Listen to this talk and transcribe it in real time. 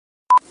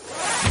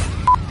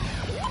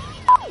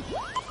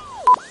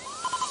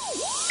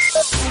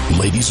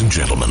Ladies and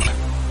gentlemen,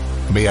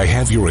 may I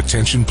have your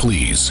attention,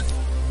 please?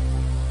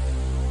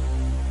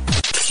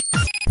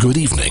 Good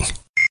evening.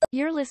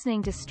 You're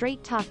listening to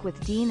Straight Talk with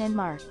Dean and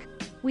Mark.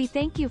 We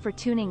thank you for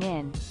tuning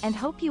in, and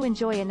hope you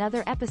enjoy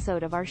another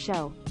episode of our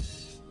show.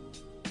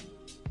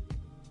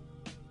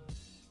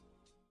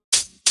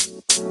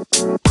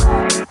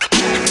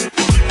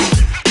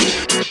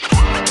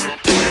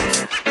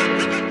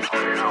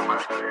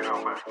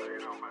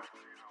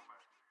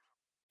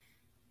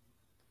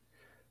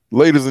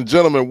 Ladies and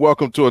gentlemen,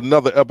 welcome to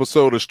another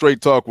episode of Straight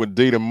Talk with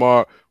Dean and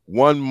Mark.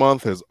 1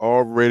 month has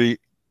already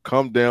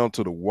come down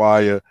to the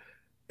wire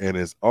and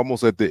is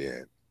almost at the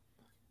end.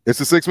 It's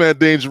the six-man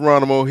Dean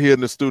Geronimo here in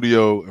the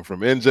studio, and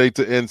from NJ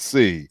to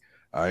NC,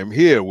 I am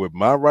here with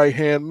my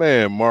right-hand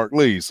man, Mark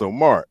Lee. So,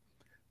 Mark,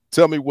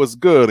 tell me what's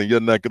good in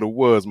your neck of the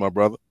woods, my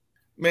brother.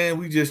 Man,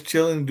 we just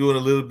chilling, doing a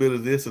little bit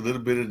of this, a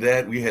little bit of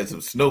that. We had some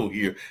snow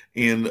here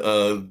in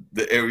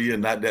the area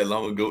not that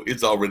long ago.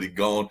 It's already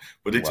gone,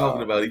 but they're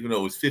talking about, even though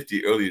it was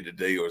 50 earlier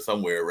today or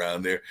somewhere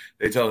around there,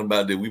 they're talking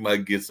about that we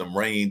might get some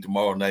rain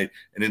tomorrow night,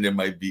 and then there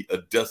might be a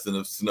dusting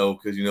of snow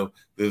because, you know,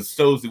 the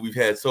snows that we've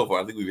had so far,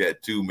 I think we've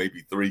had 2,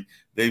 maybe 3.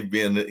 They've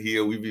been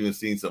here. We've even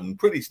seen some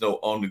pretty snow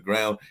on the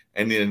ground,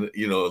 and then,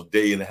 you know, a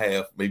day and a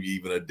half, maybe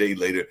even a day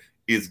later,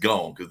 it's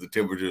gone because the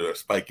temperatures are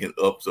spiking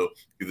up. So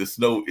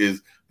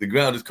the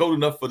ground is cold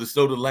enough for the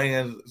snow to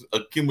land,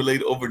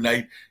 accumulate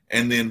overnight,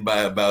 and then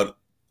by about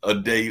a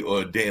day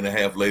or a day and a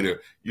half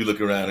later, you look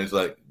around and it's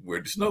like,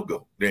 where'd the snow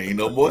go? There ain't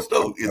no more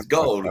snow. It's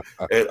gone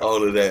and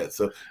all of that.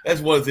 So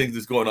that's one of the things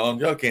that's going on.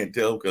 Y'all can't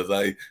tell because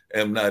I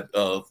am not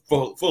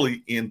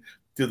fully into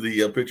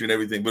the picture and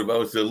everything. But if I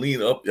was to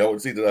lean up, y'all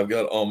would see that I've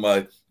got on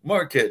my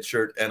Marquette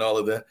shirt and all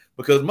of that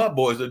because my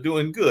boys are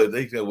doing good.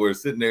 They were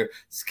sitting there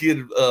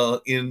skidded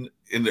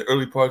in the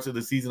early parts of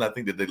the season. I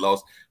think that they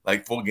lost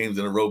like 4 games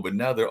in a row, but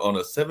now they're on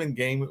a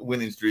 7-game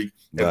winning streak.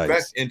 Have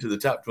cracked into the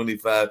top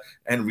 25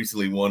 and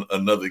recently won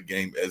another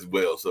game as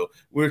well. So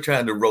we're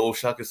trying to roll.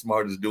 Shaka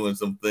Smart is doing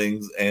some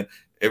things, and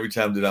every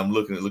time that I'm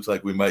looking, it looks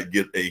like we might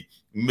get a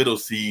middle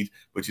seed.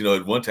 But, you know,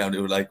 at one time they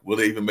were like, will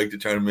they even make the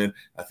tournament?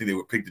 I think they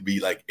were picked to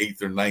be like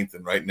 8th or 9th.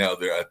 And right now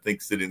they're, I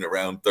think, sitting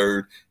around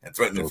 3rd and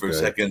threatening for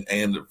 2nd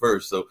and the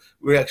 1st. So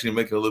we're actually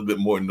making a little bit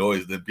more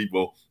noise than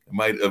people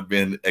might have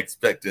been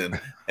expecting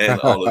and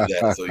all of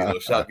that. So, you know,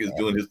 Shaka is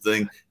doing his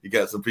thing. He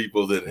got some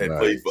people that had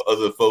played for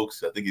other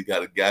folks. I think he's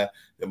got a guy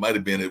that might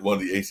have been at one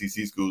of the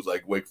ACC schools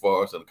like Wake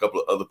Forest and a couple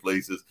of other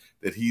places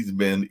that he's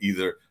been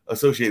either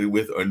associated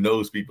with or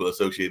knows people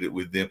associated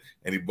with them.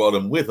 And he brought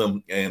them with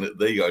him, and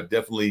they are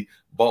definitely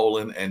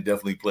balling and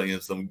definitely playing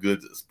some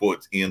good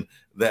sports in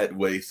that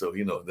way. So,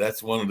 you know,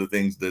 that's one of the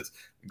things that's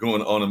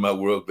going on in my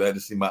world. Glad to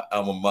see my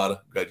alma mater,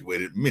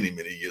 graduated many,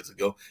 many years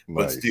ago.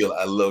 But still,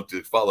 I love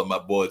to follow my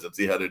boys and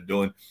see how they're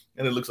doing.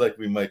 And it looks like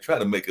we might try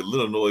to make a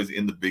little noise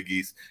in the Big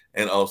East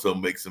and also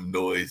make some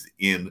noise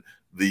in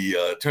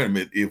the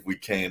tournament if we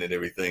can and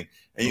everything.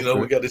 And, you know,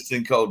 we got this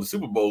thing called the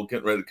Super Bowl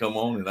getting ready to come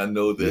on. And I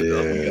know that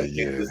we got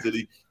Kansas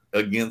City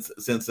against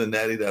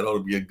Cincinnati. That ought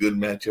to be a good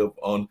matchup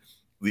on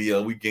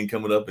the weekend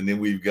coming up. And then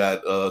we've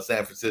got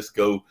San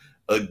Francisco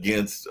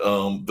against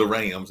the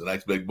Rams. And I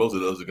expect both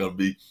of those are going to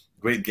be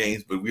great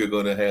games, but we are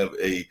going to have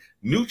a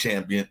new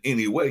champion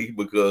anyway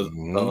because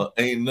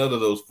ain't none of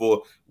those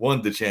 4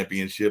 won the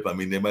championship. I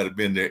mean, they might have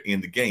been there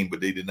in the game, but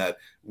they did not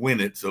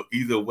win it. So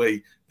either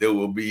way, there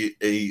will be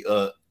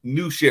a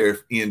new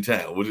sheriff in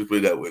town. We'll just put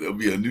it that way. There'll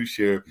be a new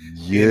sheriff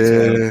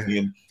in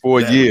town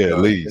for a year at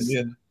least. And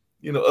then,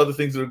 you know, other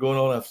things that are going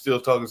on. I'm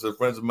still talking to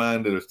friends of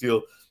mine that are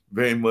still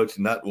very much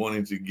not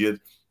wanting to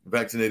get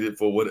vaccinated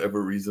for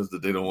whatever reasons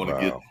that they don't want to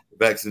get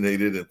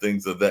vaccinated and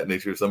things of that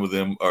nature. Some of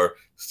them are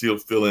still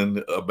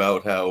feeling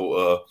about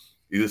how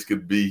this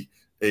could be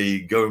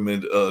a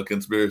government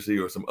conspiracy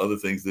or some other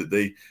things that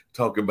they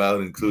talk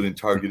about, including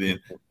targeting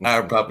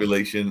our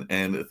population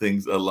and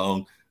things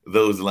along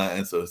those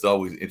lines. So it's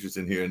always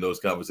interesting hearing those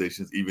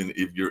conversations, even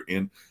if you're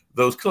in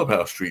those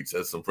clubhouse streets,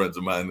 as some friends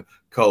of mine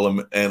call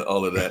them, and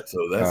all of that. So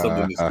that's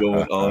something that's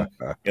going on.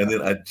 And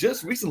then I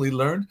just recently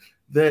learned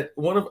that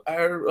one of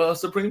our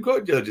Supreme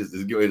Court judges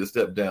is getting ready to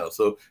step down.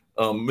 So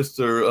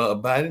Mr.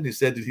 Biden has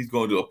said that he's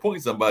going to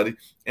appoint somebody,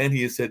 and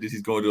he has said that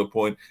he's going to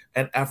appoint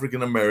an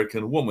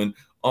African-American woman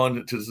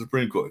on to the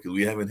Supreme Court, because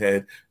we haven't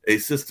had a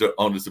sister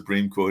on the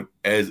Supreme Court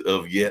as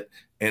of yet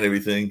and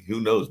everything.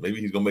 Who knows? Maybe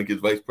he's going to make his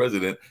vice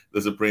president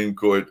the Supreme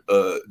Court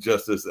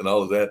justice and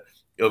all of that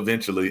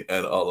eventually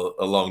and all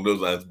along those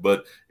lines.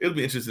 But it'll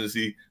be interesting to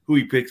see who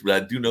he picks. But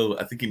I do know,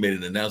 I think he made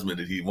an announcement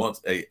that he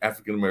wants a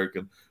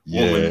African-American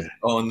woman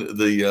on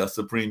the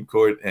Supreme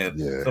Court. And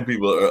some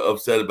people are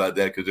upset about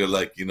that because they're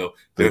like, you know,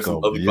 there's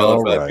some other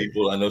qualified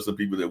people. I know some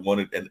people that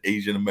wanted an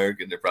Asian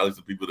American. There are probably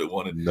some people that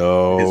wanted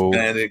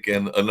Hispanic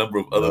and a number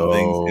of other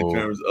things in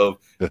terms of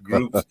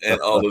groups and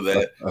all of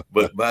that.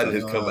 But Biden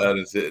has come out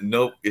and said,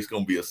 nope, it's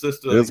going to be a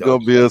sister. It's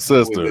going to be a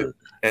sister.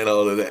 And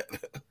all of that.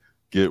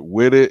 Get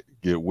with it.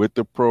 Get with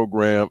the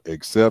program.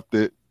 Accept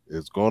it.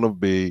 It's going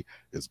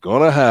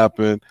to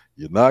happen.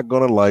 You're not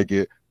going to like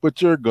it, but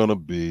you're going to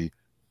be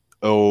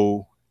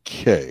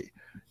okay.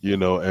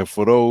 And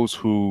for those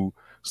who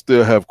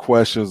still have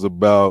questions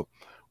about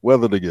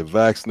whether to get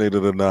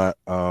vaccinated or not,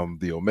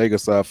 the Omega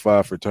Psi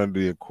Phi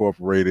Fraternity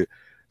Incorporated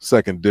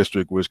Second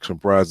District, which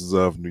comprises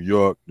of New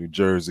York, New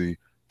Jersey,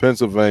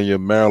 Pennsylvania,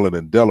 Maryland,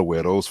 and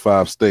Delaware, those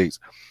 5 states,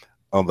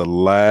 on the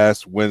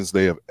last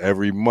Wednesday of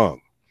every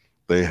month,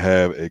 they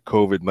have a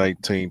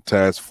COVID-19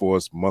 Task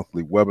Force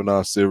monthly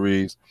webinar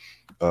series.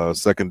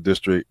 Second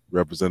District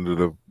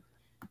Representative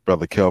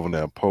Brother Kelvin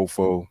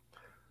Ampofo,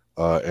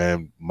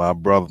 and my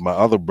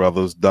other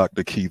brothers,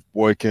 Dr. Keith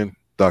Boykin,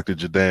 Dr.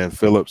 Jadan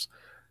Phillips,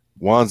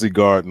 Wanzi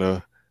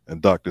Gardner,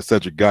 and Dr.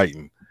 Cedric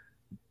Guyton,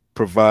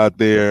 provide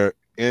their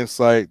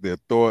insight, their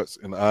thoughts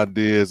and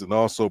ideas, and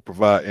also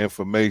provide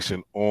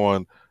information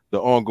on the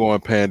ongoing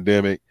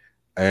pandemic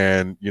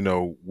and,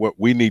 what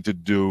we need to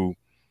do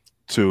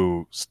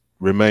to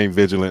remain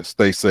vigilant,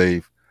 stay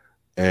safe,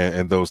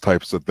 and those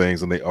types of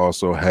things. And they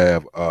also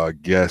have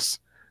guests,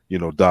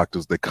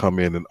 doctors that come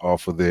in and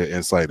offer their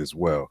insight as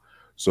well.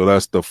 So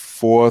that's the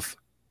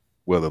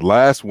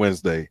last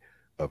Wednesday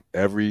of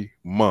every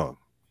month.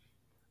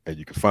 And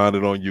you can find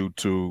it on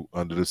YouTube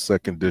under the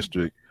Second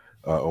District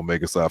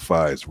Omega Psi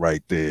Phi is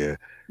right there.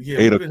 Yeah,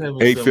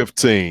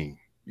 8:15.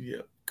 Yeah,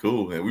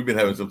 cool. And we've been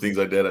having some things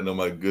like that. I know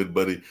my good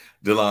buddy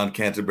Delon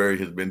Canterbury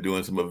has been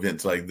doing some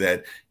events like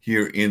that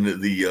here in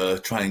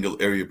the Triangle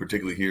area,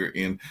 particularly here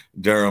in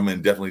Durham,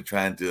 and definitely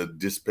trying to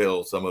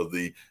dispel some of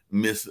the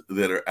myths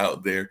that are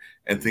out there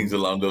and things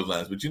along those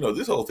lines. But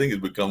this whole thing has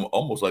become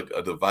almost like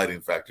a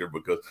dividing factor,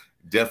 because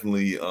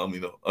definitely,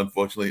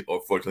 unfortunately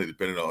or fortunately,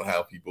 depending on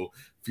how people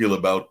feel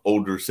about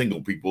older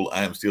single people,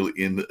 I am still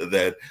in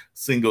that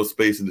single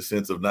space in the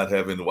sense of not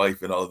having a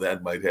wife and all of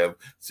that. Might have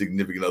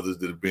significant others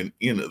that have been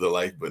in the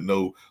life, but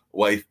no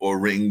wife or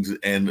rings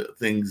and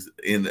things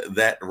in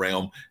that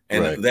realm.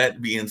 And Right.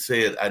 That being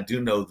said, I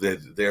do know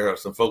that there are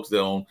some folks that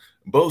on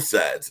both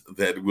sides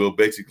that will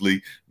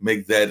basically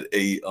make that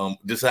a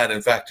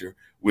deciding factor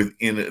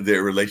within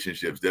their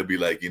relationships. They'll be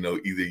like, either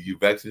you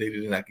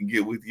vaccinated and I can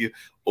get with you,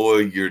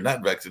 or you're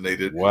not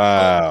vaccinated.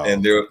 Wow.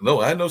 And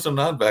I know some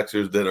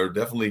non-vaxxers that are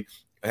definitely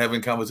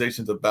having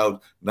conversations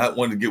about not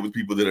wanting to get with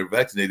people that are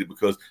vaccinated,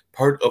 because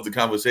part of the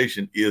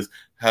conversation is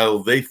how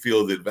they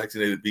feel that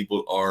vaccinated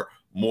people are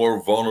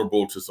more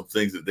vulnerable to some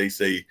things that they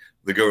say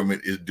the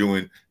government is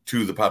doing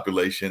to the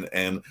population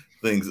and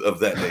things of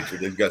that nature.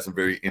 They've got some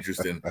very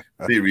interesting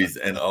theories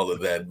and all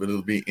of that, but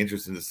it'll be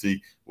interesting to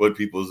see what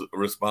people's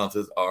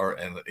responses are.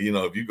 And,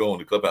 if you go on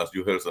the Clubhouse,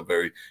 you'll hear some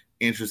very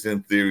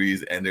interesting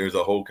theories, and there's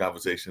a whole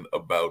conversation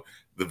about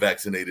the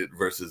vaccinated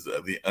versus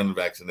the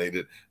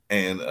unvaccinated.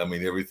 And I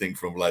mean, everything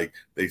from, like,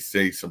 they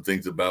say some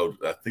things about,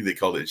 I think they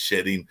call it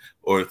shedding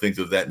or things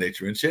of that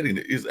nature. And shedding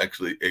is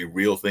actually a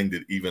real thing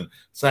that even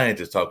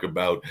scientists talk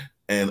about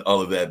and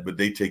all of that, but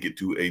they take it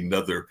to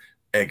another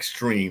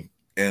extreme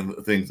and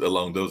things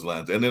along those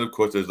lines. And then, of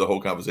course, there's the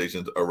whole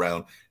conversations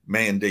around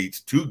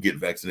mandates to get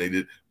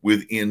vaccinated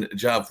within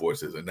job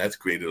forces. And that's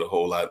created a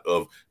whole lot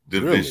of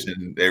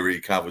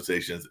divisionary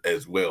conversations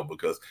as well,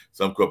 because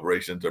some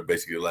corporations are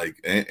basically like,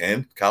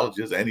 and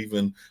colleges and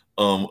even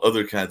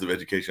other kinds of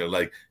education are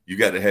like, you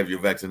got to have your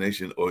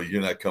vaccination or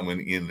you're not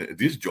coming in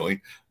this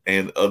joint.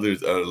 And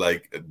others are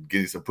like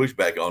getting some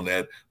pushback on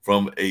that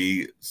from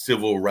a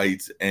civil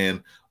rights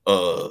and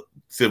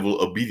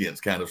civil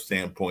obedience kind of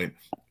standpoint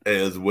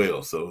as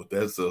well. So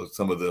that's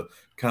some of the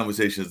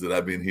conversations that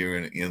I've been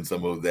hearing in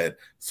some of that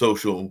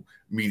social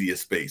media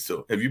space.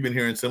 So have you been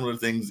hearing similar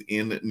things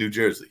in New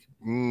Jersey?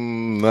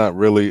 Not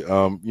really.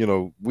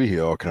 We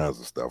hear all kinds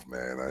of stuff,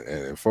 man.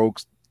 And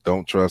folks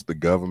don't trust the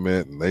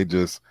government, and they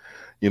just,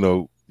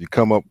 you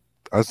come up,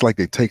 it's like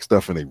they take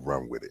stuff and they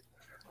run with it.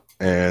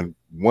 And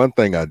one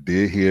thing I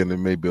did hear, and it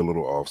may be a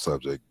little off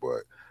subject,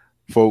 but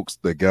folks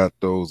that got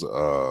those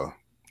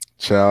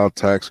child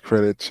tax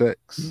credit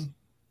checks,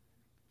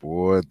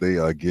 boy, they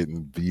are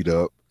getting beat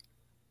up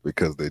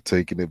because they're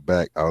taking it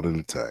back out of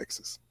the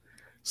taxes.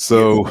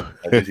 So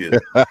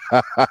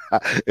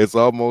it's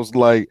almost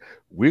like,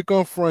 we're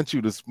going to front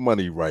you this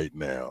money right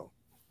now.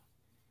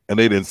 And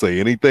they didn't say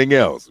anything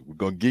else. We're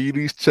going to give you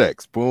these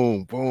checks.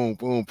 Boom, boom,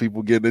 boom.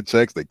 People getting the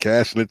checks. They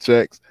cashing the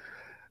checks.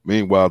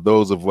 Meanwhile,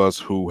 those of us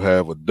who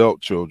have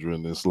adult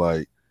children, it's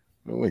like,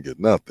 we ain't get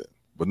nothing.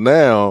 But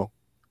now,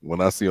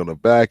 when I see on the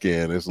back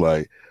end, it's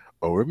like,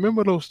 oh,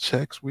 remember those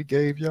checks we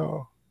gave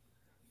y'all?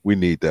 We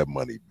need that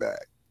money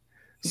back.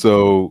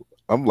 So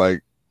I'm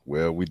like,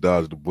 well, we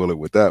dodged the bullet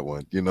with that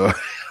one.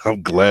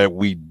 I'm glad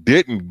we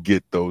didn't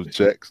get those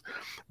checks,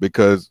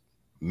 because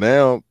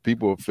now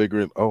people are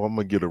figuring, oh, I'm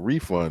going to get a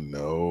refund.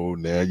 No,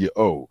 now you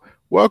owe.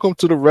 Welcome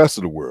to the rest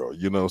of the world,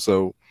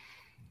 So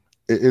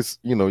it's,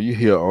 you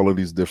hear all of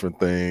these different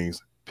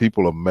things.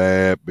 People are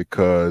mad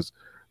because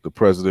the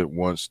president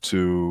wants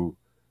to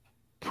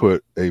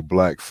put a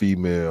black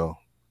female,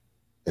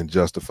 and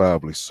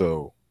justifiably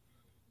so,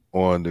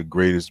 on the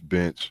greatest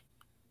bench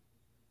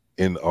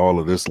in all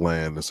of this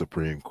land, the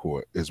Supreme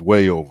Court. Is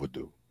way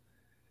overdue.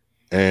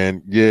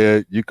 And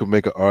yeah, you can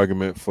make an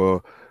argument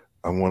for,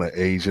 I want an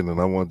Asian and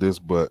I want this,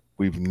 but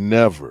we've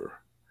never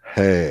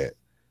had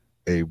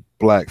a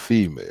black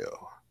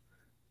female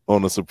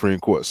on the Supreme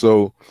Court.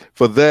 So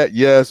for that,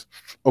 yes,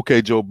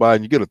 okay, Joe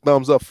Biden, you get a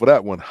thumbs up for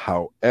that one.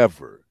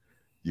 However,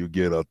 you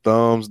get a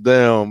thumbs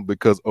down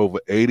because over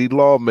 80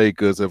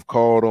 lawmakers have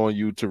called on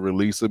you to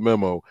release a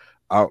memo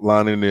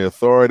outlining the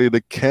authority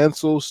to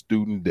cancel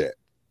student debt.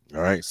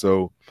 All right,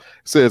 so it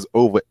says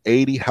over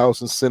 80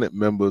 House and Senate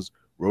members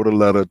wrote a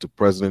letter to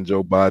President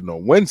Joe Biden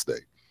on Wednesday,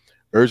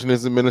 urging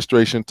his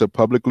administration to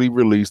publicly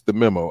release the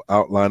memo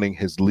outlining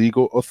his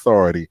legal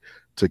authority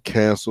to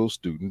cancel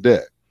student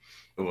debt.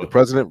 The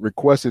president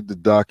requested the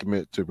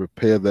document to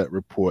prepare that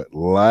report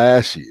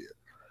last year.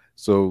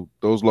 So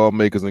those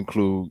lawmakers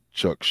include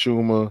Chuck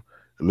Schumer,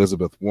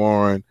 Elizabeth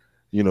Warren.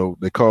 You know,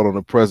 they called on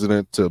the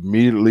president to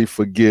immediately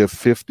forgive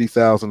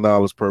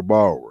 $50,000 per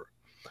borrower.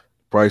 The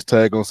price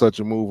tag on such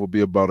a move will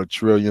be about $1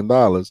 trillion,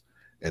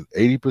 and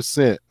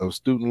 80% of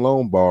student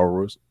loan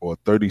borrowers, or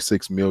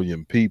 36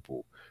 million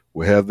people,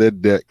 will have their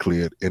debt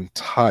cleared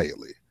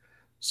entirely.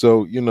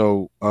 So, you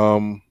know,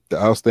 the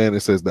outstanding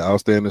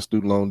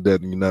student loan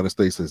debt in the United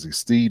States has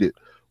exceeded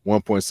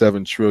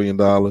 $1.7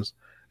 trillion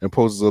and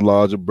poses a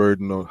larger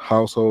burden on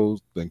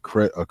households than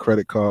a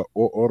credit card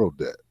or auto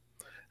debt.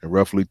 And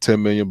roughly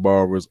 10 million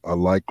borrowers are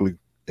likely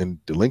in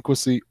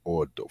delinquency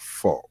or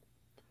default.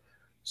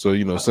 So,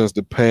 you know, since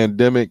the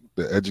pandemic,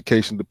 the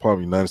Education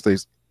Department, United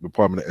States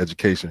Department of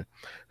Education,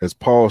 has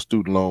paused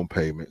student loan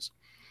payments.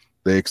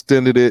 They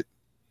extended it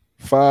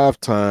 5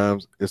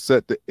 times. It's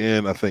set to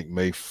end, I think,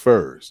 May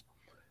 1st.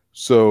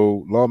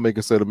 So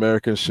lawmakers said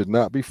Americans should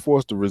not be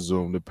forced to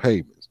resume the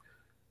payments.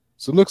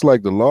 So it looks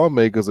like the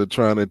lawmakers are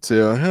trying to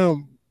tell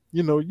him,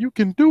 you know, you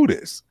can do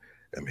this.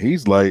 And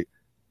he's like,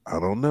 I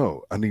don't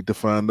know. I need to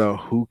find out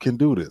who can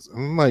do this. And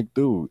I'm like,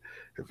 dude,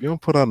 if you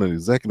don't put out an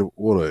executive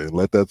order and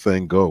let that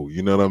thing go,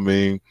 you know what I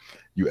mean?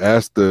 You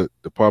ask the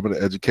Department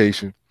of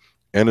Education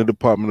and the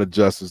Department of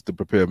Justice to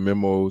prepare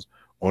memos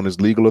on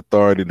his legal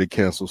authority to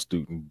cancel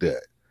student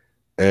debt.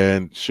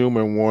 And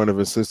Schumer and Warren have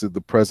insisted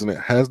the president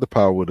has the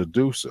power to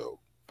do so.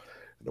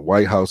 And the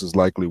White House is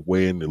likely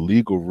weighing the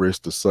legal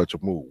risk to such a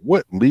move.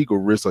 What legal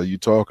risks are you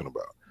talking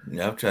about?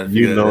 Yeah, I'm trying to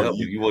figure that out.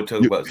 You want to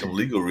talk about some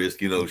legal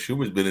risk? You know,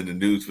 Schumer's been in the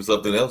news for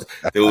something else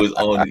that was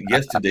on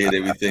yesterday and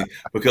everything,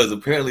 because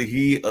apparently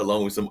he,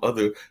 along with some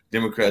other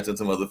Democrats and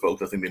some other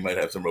folks, I think they might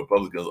have some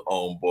Republicans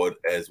on board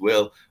as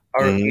well,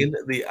 are in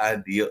the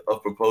idea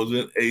of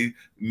proposing a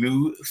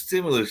new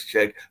stimulus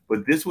check,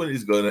 but this one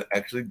is going to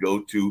actually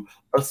go to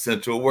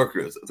essential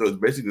workers. So it's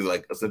basically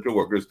like essential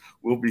workers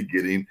will be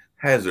getting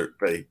hazard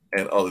pay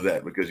and all of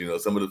that, because, you know,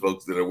 some of the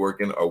folks that are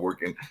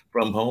working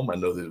from home. I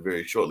know that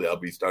very shortly I'll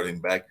be starting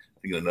back, I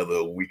think, in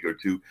another week or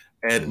two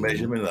at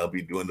Measurement. I'll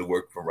be doing the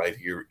work from right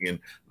here in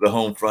the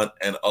home front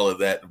and all of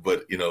that.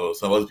 But, you know,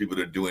 some other people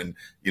that are doing,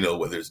 you know,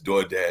 whether it's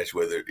DoorDash,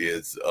 whether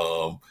it's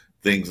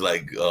things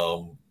like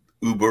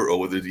Uber, or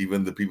whether it's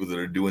even the people that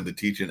are doing the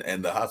teaching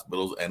and the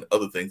hospitals and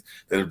other things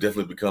that have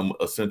definitely become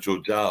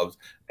essential jobs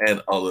and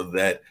all of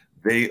that,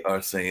 they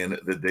are saying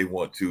that they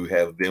want to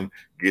have them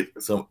get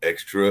some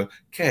extra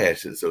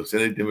cash. And so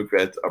Senate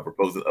Democrats are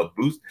proposing a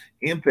boost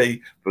in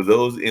pay for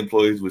those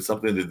employees with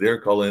something that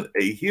they're calling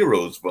a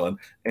heroes fund.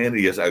 And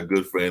yes, our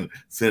good friend,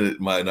 Senate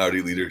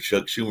Minority Leader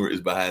Chuck Schumer is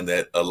behind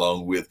that,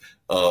 along with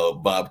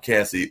Bob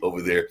Casey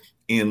over there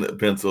in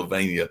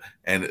Pennsylvania.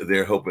 And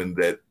they're hoping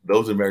that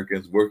those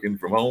Americans working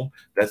from home,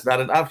 that's not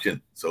an option.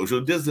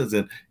 Social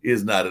distancing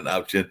is not an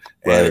option.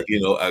 Right. And,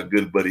 you know, our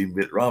good buddy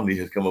Mitt Romney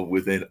has come up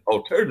with an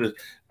alternative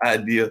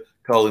idea,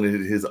 calling it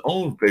his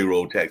own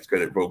payroll tax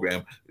credit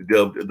program,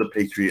 dubbed the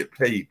Patriot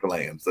Pay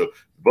Plan. So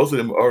both of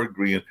them are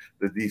agreeing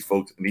that these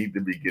folks need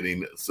to be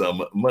getting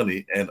some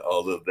money and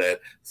all of that.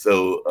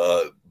 So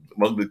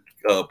among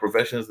the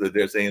professions that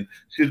they're saying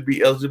should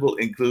be eligible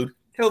include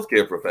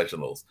healthcare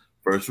professionals,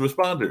 first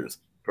responders,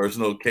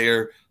 personal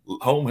care,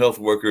 home health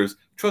workers,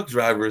 truck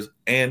drivers,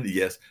 and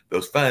yes,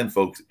 those fine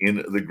folks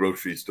in the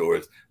grocery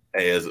stores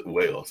as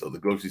well. So the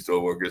grocery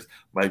store workers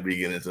might be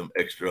getting some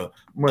extra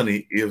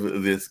money if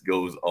this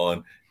goes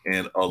on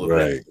and all of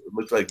that. It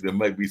looks like there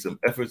might be some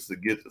efforts to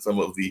get some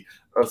of the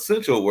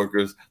essential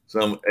workers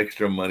some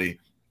extra money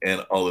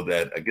and all of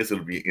that. I guess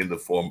it'll be in the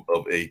form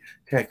of a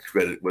tax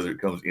credit, whether it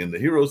comes in the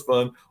Heroes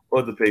Fund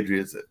or the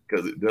Patriots,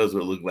 because it does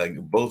look like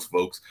both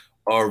folks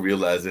are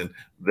realizing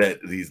that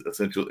these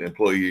essential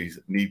employees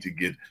need to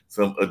get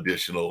some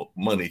additional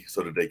money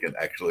so that they can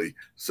actually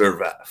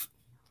survive.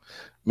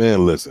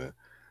 Man, listen,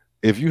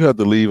 if you have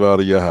to leave out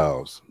of your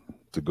house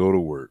to go to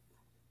work,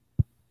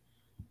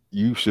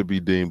 you should be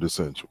deemed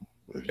essential.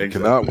 If you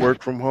cannot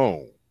work from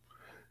home,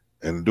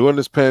 and during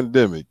this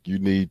pandemic, you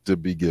need to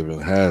be given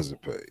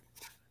hazard pay.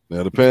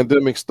 Now, the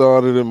pandemic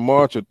started in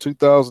March of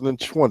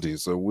 2020,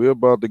 so we're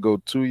about to go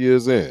 2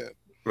 years in.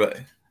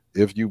 Right.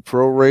 If you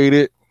prorate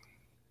it,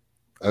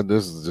 and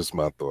this is just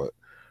my thought,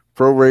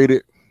 prorate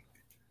it,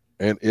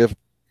 and if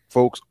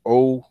folks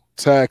owe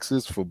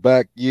taxes for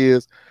back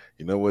years,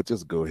 you know what,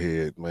 just go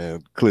ahead,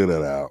 man, clear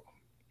that out.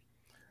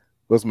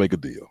 Let's make a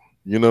deal.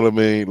 You know what I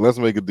mean? Let's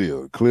make a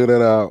deal. Clear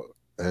that out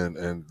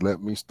and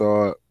let me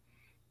start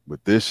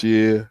with this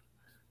year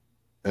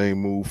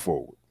and move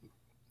forward.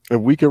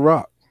 And we can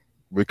rock,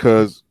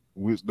 because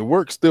the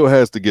work still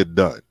has to get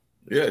done.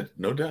 Yeah,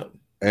 no doubt.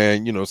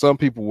 And, you know, some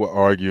people will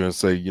argue and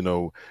say, you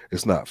know,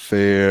 it's not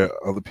fair.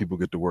 Other people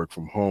get to work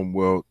from home.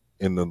 Well,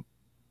 in the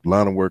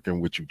line of work in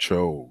which you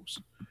chose,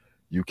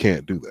 you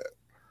can't do that.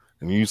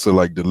 And you used to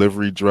like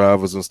delivery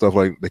drivers and stuff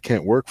like they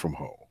can't work from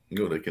home.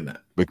 No, they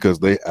cannot. Because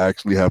they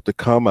actually have to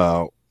come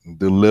out and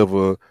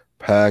deliver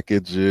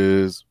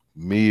packages,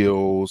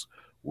 meals,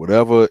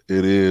 whatever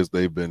it is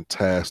they've been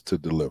tasked to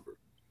deliver.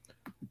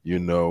 You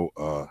know,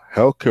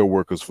 healthcare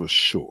workers for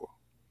sure.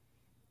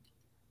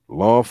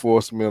 Law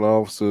enforcement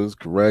officers,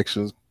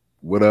 corrections,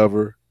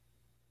 whatever,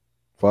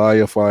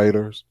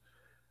 firefighters,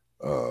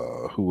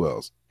 who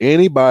else?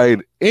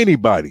 Anybody,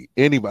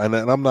 and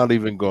I'm not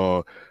even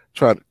going to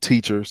try to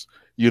teachers,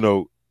 you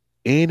know,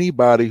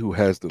 anybody who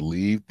has to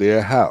leave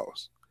their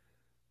house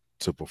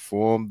to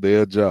perform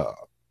their job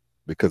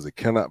because it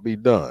cannot be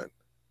done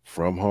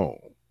from home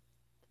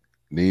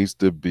needs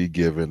to be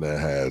given a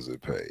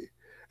hazard pay.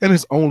 And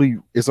it's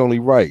only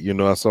right. You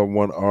know, I saw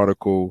one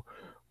article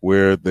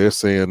where they're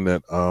saying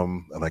that,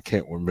 and I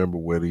can't remember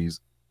where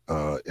these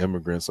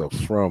immigrants are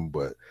from,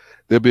 but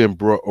they're being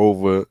brought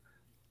over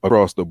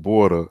across the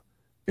border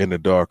in the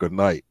dark of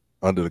night,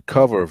 under the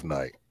cover of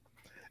night.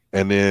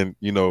 And then,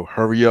 you know,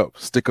 hurry up,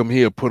 stick them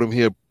here, put them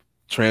here,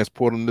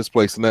 transport them this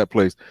place and that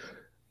place.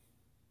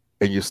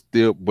 And you're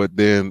still, but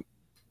then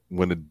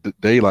when the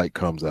daylight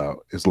comes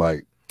out, it's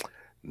like,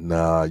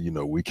 nah, you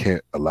know, we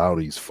can't allow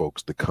these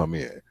folks to come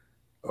in.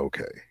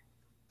 Okay.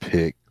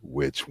 Pick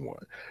which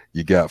one.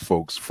 You got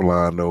folks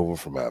flying over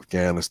from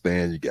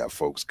Afghanistan. You got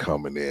folks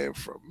coming in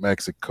from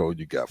Mexico.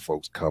 You got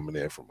folks coming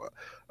in from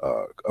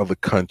other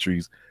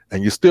countries,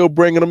 and you're still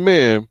bringing them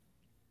in.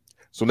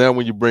 So now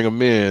when you bring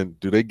them in,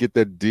 do they get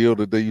that deal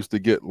that they used to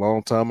get a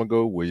long time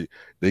ago where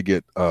they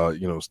get,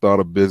 you know, start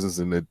a business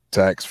and they're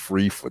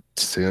tax-free for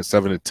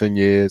 7 to 10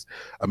 years?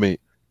 I mean,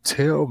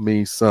 tell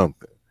me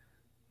something.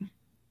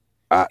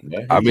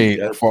 I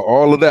mean, for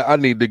all of that, I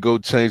need to go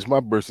change my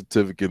birth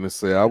certificate and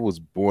say I was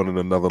born in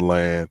another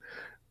land.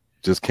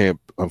 Just can't.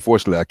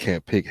 Unfortunately, I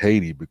can't pick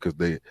Haiti because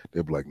they'll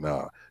be like,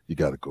 nah, you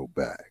got to go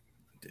back.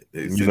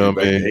 They send you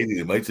back to Haiti.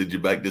 They might send you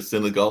back to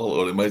Senegal,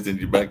 or they might send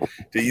you back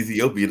to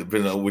Ethiopia,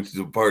 depending on which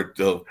part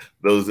of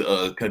those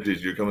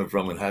countries you're coming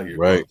from and how you're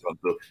coming from.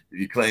 So if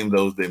you claim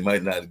those, they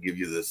might not give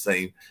you the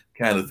same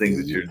kind of things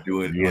that you're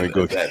doing in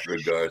that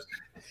regards.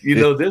 You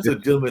know, there's a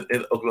gentleman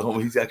in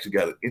Oklahoma. He's actually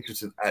got an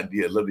interesting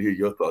idea. I'd love to hear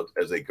your thoughts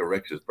as a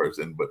corrections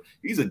person, but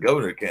he's a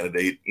governor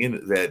candidate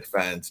in that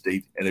fine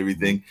state and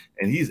everything.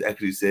 And he's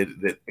actually said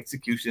that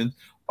executions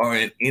are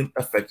an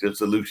ineffective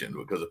solution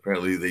because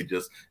apparently they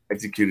just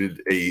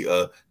executed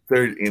a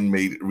third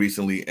inmate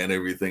recently and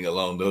everything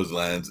along those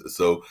lines.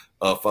 So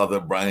Father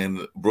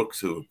Brian Brooks,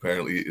 who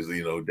apparently is,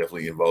 you know,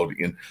 definitely involved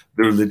in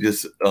the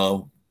religious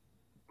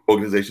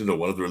organizations, or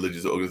one of the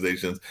religious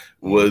organizations,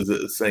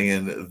 was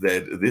saying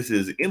that this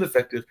is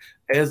ineffective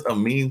as a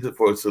means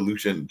for a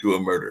solution to a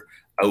murder.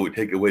 I would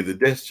take away the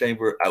death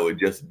chamber. I would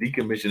just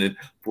decommission it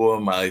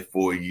for my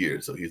 4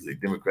 years. So he's a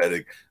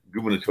Democratic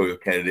gubernatorial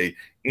candidate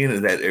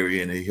in that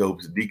area, and he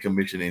hopes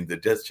decommissioning the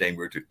death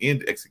chamber to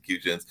end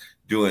executions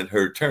during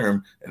her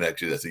term. And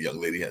actually, that's a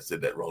young lady. I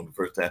said that wrong the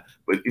first time.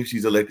 But if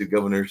she's elected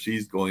governor,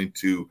 she's going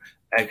to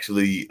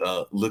actually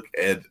look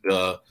at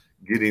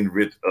getting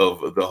rid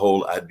of the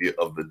whole idea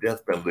of the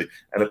death penalty.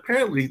 And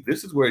apparently,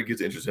 this is where it gets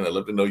interesting. I'd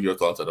love to know your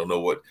thoughts. I don't know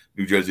what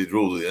New Jersey's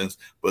rule is,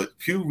 but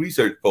Pew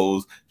Research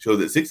polls show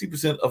that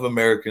 60% of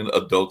American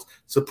adults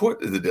support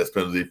the death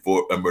penalty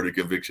for a murder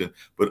conviction,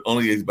 but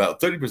only about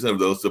 30% of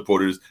those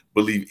supporters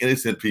believe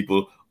innocent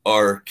people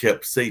are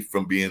kept safe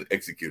from being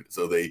executed.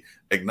 So they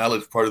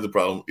acknowledge part of the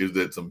problem is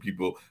that some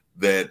people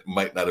that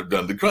might not have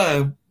done the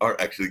crime are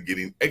actually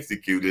getting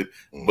executed.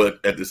 But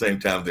at the same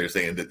time, they're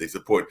saying that they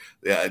support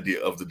the idea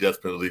of the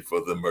death penalty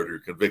for the murder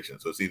conviction.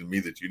 So it seems to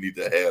me that you need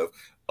to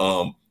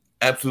have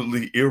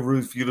absolutely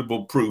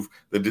irrefutable proof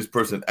that this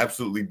person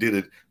absolutely did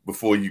it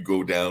before you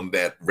go down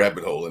that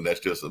rabbit hole. And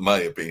that's just my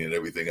opinion and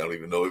everything. I don't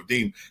even know if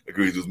Dean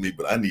agrees with me,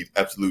 but I need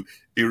absolute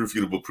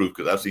irrefutable proof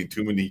because I've seen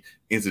too many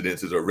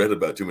incidences or read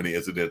about too many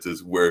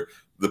incidences where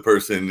the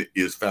person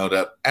is found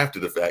out after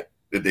the fact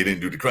that they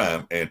didn't do the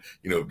crime, and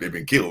you know they've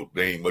been killed.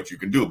 There ain't much you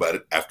can do about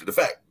it after the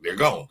fact. They're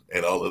gone,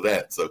 and all of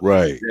that. So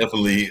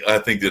definitely, I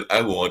think that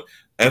I want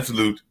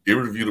absolute,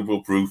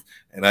 irrefutable proof.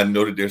 And I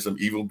know that there's some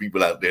evil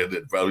people out there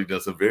that probably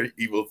done some very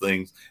evil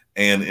things,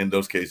 and in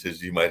those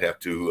cases, you might have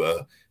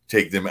to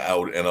take them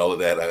out and all of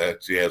that. I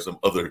actually have some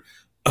other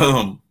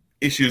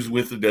issues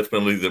with the death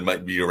penalty that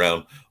might be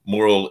around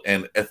moral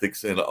and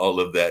ethics and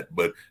all of that.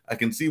 But I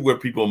can see where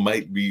people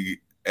might be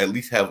at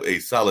least have a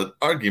solid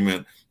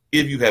argument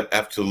if you have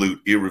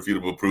absolute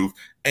irrefutable proof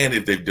and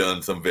if they've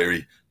done some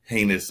very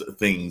heinous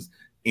things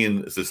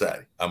in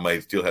society. I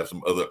might still have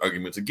some other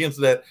arguments against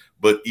that,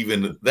 but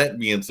even that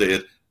being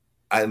said,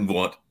 I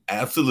want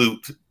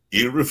absolute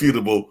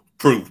irrefutable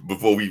proof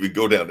before we even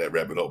go down that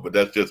rabbit hole. But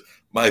that's just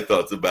my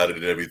thoughts about it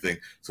and everything.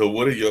 So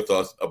what are your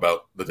thoughts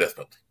about the death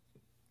penalty?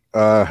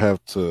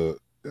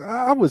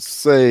 I would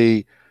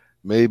say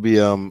maybe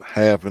I'm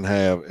half and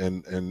half,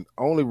 and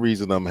only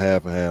reason I'm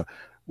half and half,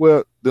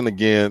 Well, then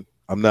again,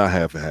 I'm not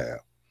half and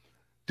half.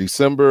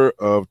 December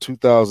of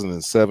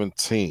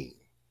 2017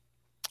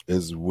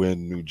 is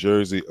when New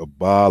Jersey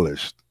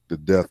abolished the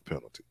death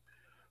penalty.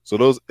 So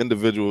those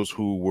individuals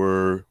who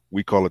were,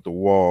 we call it the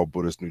wall,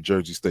 but it's New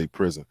Jersey State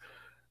Prison.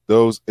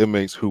 Those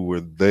inmates who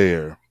were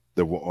there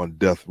that were on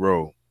death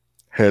row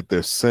had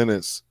their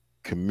sentence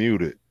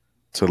commuted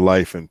to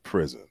life in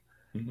prison.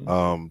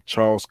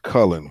 Charles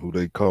Cullen, who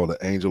they call the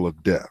Angel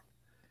of Death,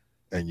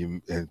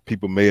 and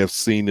people may have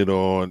seen it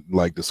on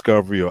like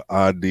Discovery or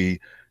ID.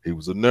 He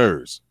was a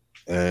nurse,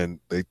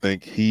 and they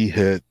think he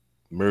had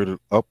murdered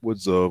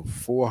upwards of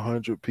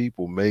 400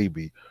 people,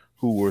 maybe,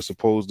 who were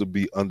supposed to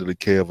be under the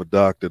care of a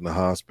doctor in the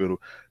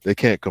hospital. They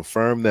can't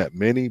confirm that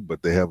many,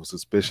 but they have a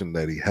suspicion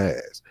that he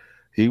has.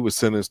 He was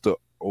sentenced to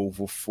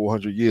over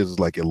 400 years. It's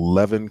like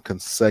 11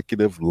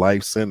 consecutive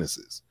life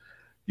sentences,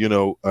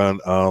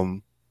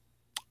 and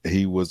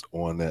he was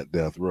on that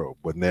death row,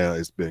 but now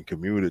it's been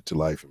commuted to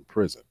life in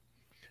prison.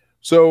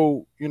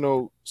 So,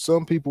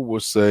 some people will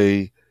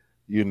say,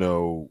 it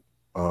was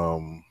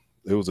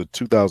a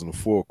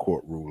 2004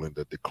 court ruling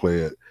that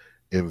declared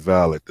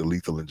invalid the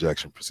lethal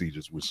injection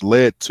procedures, which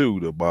led to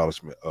the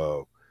abolishment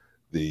of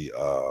the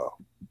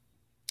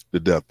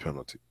death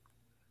penalty.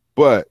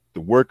 But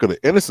the work of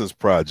the Innocence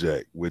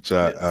Project, which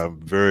I'm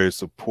very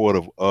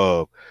supportive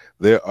of,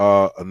 there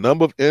are a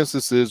number of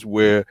instances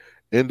where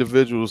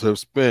individuals have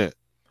spent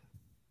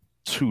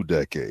 2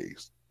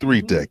 decades,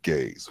 3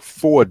 decades,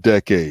 4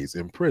 decades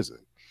in prison.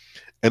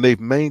 And they've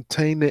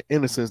maintained their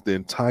innocence the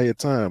entire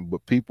time.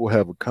 But people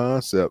have a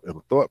concept and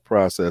a thought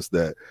process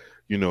that,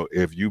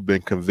 if you've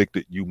been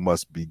convicted, you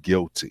must be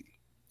guilty.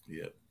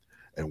 Yeah.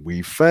 And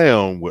we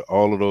found with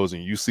all of those,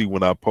 and you see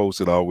when I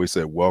posted, I always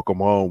said, welcome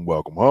home,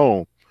 welcome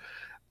home.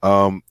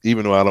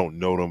 Even though I don't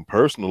know them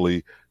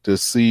personally, to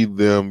see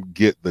them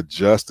get the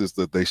justice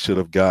that they should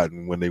have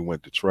gotten when they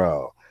went to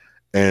trial.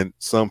 And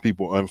some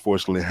people,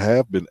 unfortunately,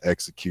 have been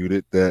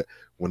executed that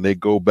when they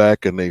go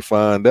back and they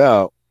find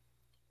out,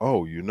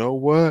 oh, you know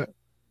what?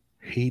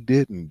 He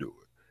didn't do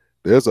it.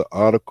 There's an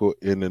article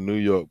in the New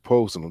York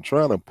Post, and I'm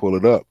trying to pull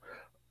it up.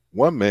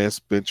 One man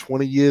spent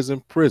 20 years in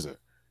prison.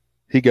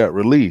 He got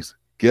released.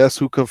 Guess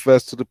who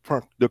confessed to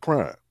the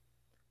crime?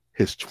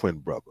 His twin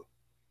brother.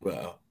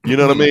 Wow. You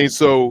know what I mean?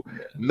 So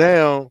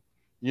now,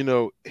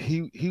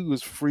 he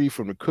was free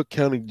from the Cook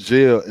County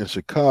Jail in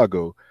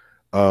Chicago.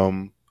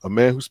 A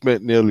man who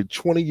spent nearly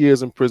 20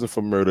 years in prison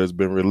for murder has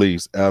been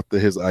released after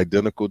his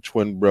identical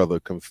twin brother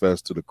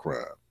confessed to the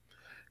crime.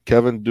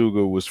 Kevin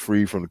Duga was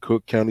free from the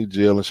Cook County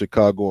Jail in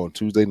Chicago on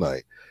Tuesday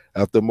night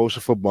after a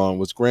motion for bond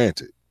was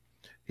granted.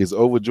 He's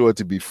overjoyed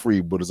to be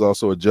free, but is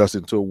also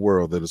adjusting to a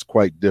world that is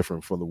quite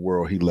different from the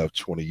world he left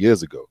 20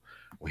 years ago.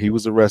 When he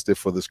was arrested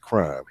for this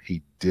crime,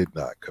 he did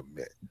not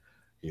commit.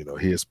 He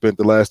has spent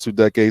the last 2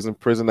 decades in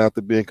prison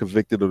after being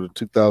convicted of the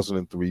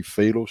 2003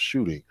 fatal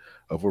shooting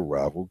of a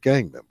rival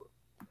gang member.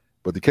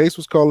 But the case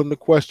was called into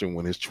question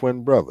when his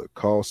twin brother,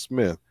 Carl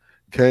Smith,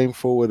 came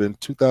forward in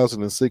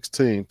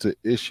 2016 to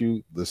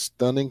issue the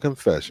stunning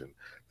confession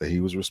that he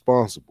was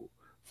responsible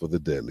for the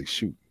deadly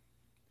shooting.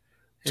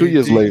 2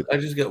 years later. I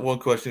just got one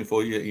question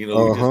for you. We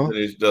just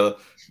finished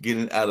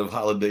getting out of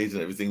holidays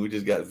and everything. We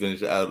just got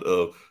finished out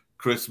of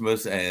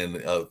Christmas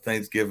and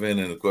Thanksgiving.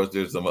 And, of course,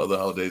 there's some other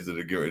holidays that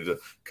are going to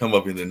come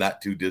up in the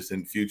not too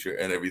distant future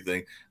and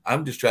everything.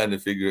 I'm just trying to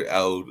figure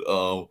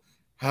out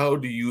how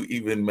do you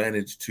even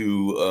manage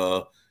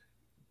to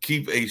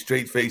keep a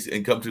straight face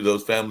and come to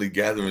those family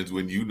gatherings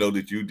when you know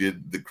that you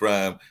did the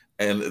crime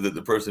and that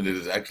the person that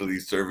is actually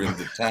serving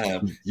the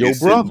time Your is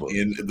brother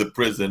sitting in the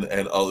prison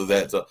and all of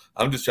that. So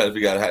I'm just trying to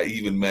figure out how he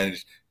even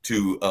managed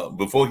to,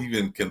 before he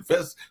even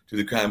confessed to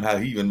the crime, how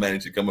he even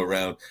managed to come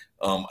around.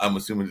 I'm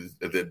assuming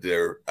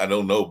that I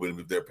don't know, but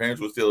if their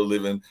parents were still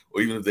living,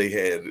 or even if they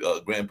had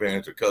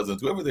grandparents or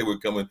cousins, whoever they were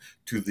coming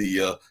to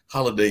the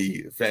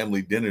holiday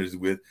family dinners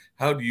with,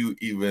 how do you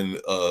even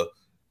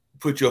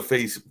put your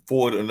face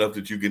forward enough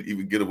that you can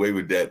even get away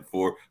with that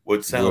for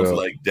what sounds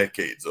like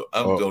decades? So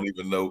I don't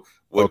even know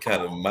what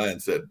kind of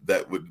mindset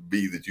that would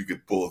be that you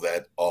could pull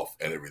that off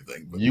and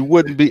everything. But you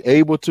wouldn't be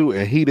able to,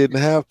 and he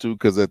didn't have to,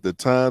 because at the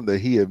time that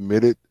he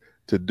admitted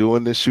to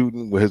doing the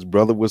shooting where his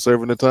brother was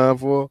serving the time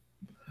for,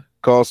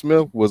 Carl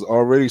Smith was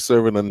already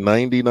serving a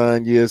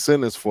 99-year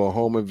sentence for a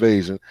home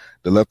invasion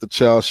that left the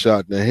child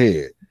shot in the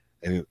head.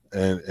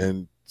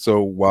 And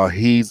so while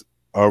he's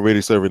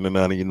already serving the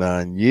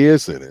 99-year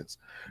sentence,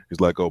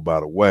 he's like, oh, by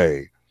the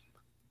way,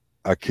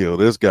 I killed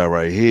this guy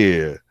right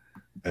here,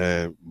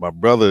 and my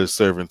brother is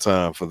serving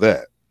time for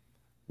that.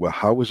 Well,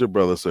 how was your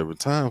brother serving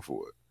time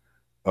for it?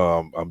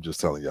 I'm just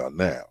telling y'all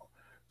now.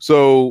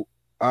 So,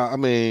 I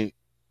mean,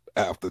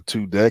 after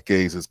 2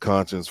 decades, his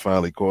conscience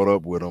finally caught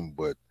up with him,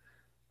 but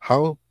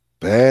how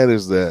bad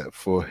is that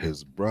for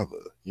his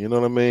brother? You know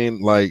what I mean?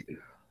 Like,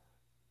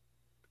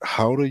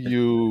 how do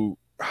you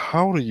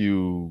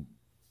do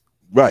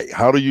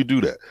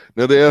that?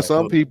 Now, there are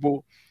some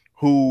people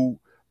who,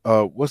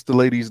 what's the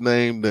lady's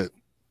name that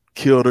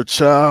killed her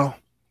child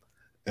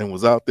and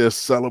was out there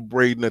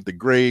celebrating at the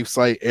grave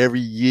site every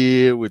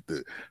year with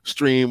the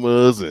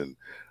streamers and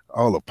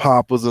all the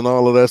papas and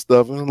all of that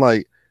stuff. And I'm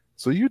like,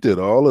 so you did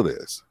all of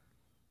this,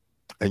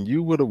 and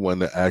you were the one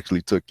that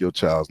actually took your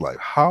child's life.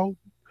 How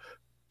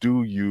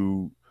do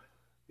you?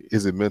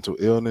 Is it mental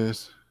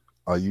illness?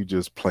 Are you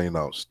just plain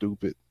out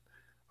stupid?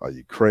 Are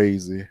you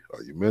crazy?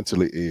 Are you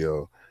mentally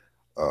ill?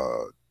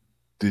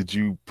 Did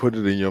you put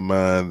it in your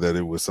mind that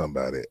it was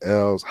somebody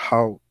else?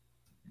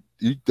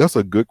 That's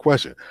a good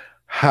question.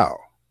 How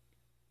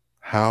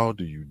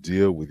do you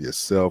deal with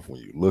yourself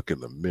when you look in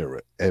the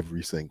mirror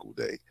every single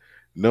day,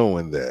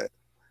 knowing that,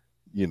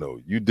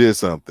 you did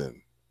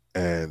something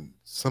and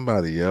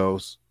somebody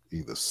else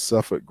either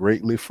suffered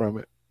greatly from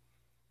it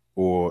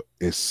or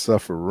is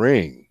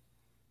suffering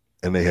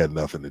and they had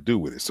nothing to do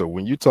with it? So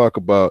when you talk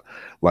about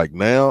like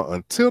now,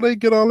 until they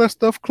get all that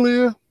stuff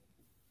clear,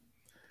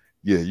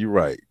 yeah, you're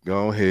right.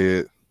 Go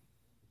ahead.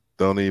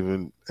 Don't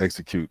even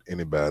execute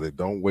anybody.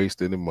 Don't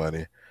waste any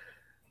money.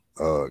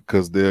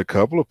 Because there are a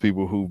couple of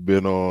people who've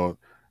been on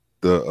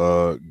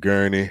the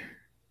gurney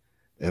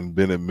and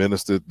been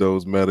administered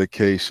those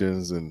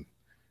medications and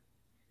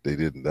they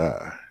didn't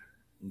die.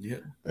 Yeah.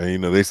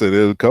 And, they say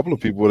there's a couple of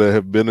people that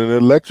have been in an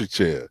electric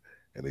chair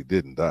and they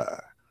didn't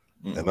die.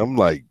 Mm-hmm. And I'm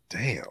like,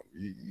 damn,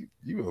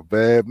 you a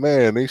bad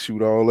man. They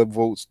shoot all the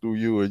votes through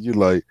you and you're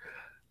like,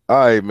 all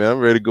right, man, I'm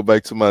ready to go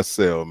back to my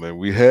cell, man.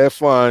 We had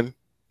fun.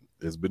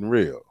 It's been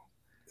real,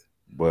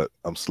 but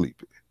I'm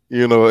sleepy.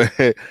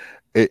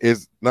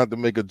 It's not to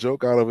make a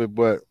joke out of it,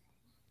 but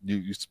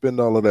you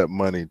spend all of that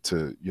money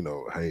to,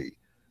 hey,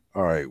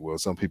 all right, well,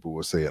 some people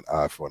will say an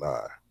eye for an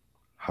eye.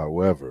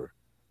 However,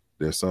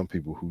 there's some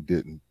people who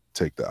didn't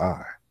take the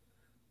eye.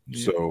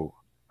 Yeah. So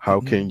how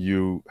can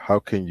you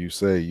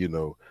say,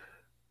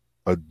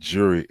 a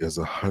jury is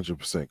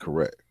 100%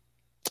 correct?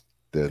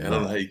 I don't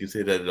know how you can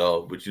say that at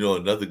all, but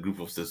another group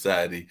of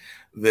society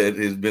that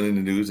has been in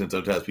the news, and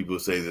sometimes people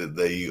say that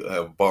they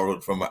have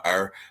borrowed from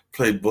our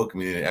playbook,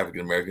 meaning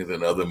African Americans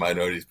and other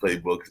minorities'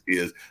 playbooks,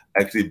 is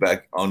actually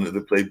back on the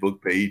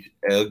playbook page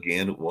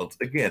once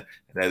again.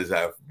 And that is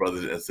our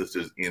brothers and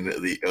sisters in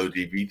the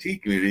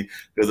LGBT community,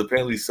 because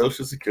apparently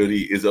Social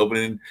Security is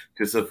opening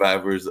to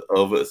survivors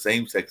of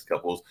same-sex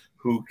couples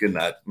who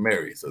cannot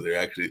marry. So they're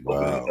actually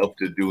opening up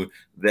to doing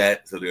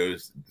that. So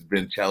there's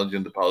been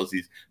challenging the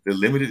policies that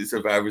limited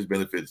survivors'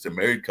 benefits to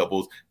married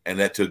couples, and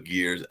that took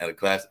years. And a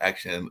class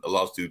action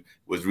lawsuit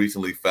was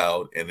recently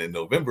filed. And in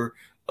November,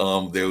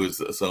 there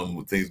was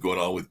some things going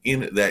on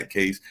within that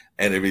case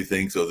and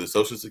everything. So the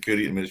Social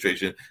Security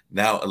Administration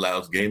now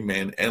allows gay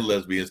men and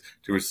lesbians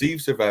to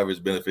receive survivors'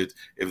 benefits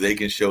if they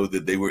can show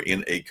that they were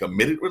in a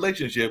committed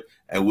relationship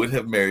and would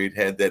have married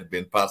had that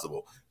been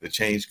possible. The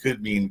change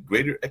could mean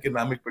greater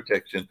economic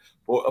protection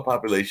for a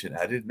population,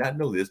 I did not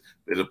know this,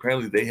 that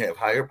apparently they have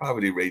higher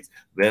poverty rates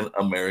than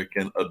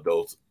American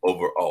adults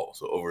overall.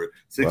 So over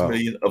 6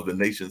 million of the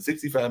nation's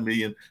 65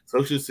 million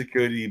Social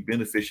Security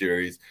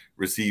beneficiaries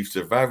receive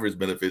survivors'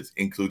 benefits,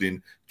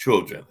 including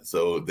children.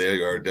 So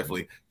they are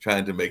definitely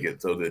trying to make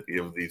it so that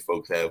if these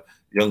folks have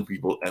young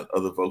people and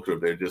other folks, or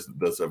they're just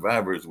the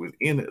survivors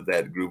within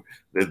that group,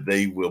 that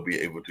they will be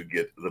able to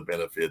get the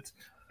benefits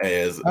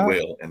as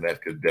well. And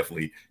that could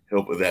definitely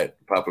help with that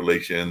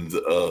population's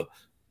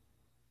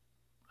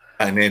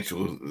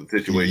financial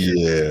situation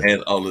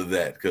and all of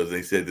that, because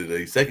they said that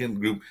a second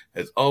group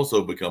has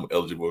also become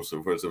eligible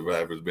for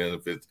survivors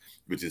benefits,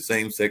 which is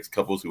same-sex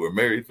couples who are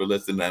married for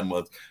less than 9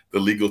 months, the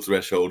legal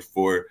threshold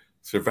for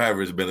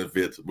survivors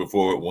benefits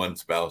before one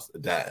spouse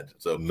died.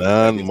 So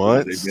 9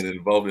 months they've been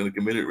involved in a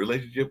committed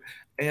relationship,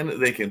 and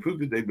they can prove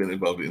that they've been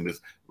involved in this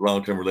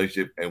long-term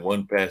relationship, and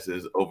one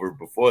passes over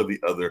before the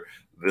other.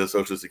 The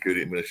Social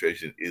Security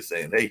Administration is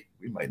saying, hey,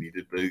 we might need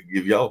to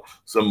give y'all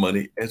some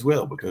money as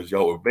well, because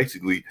y'all were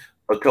basically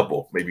a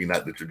couple, maybe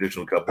not the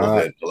traditional couple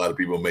that a lot of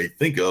people may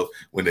think of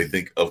when they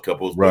think of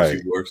couples, but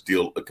you were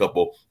still a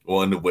couple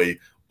one way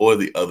or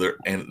the other,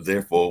 and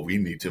therefore we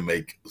need to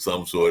make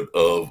some sort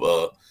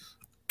of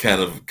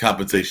kind of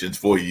compensations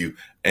for you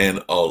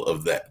and all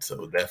of that.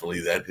 So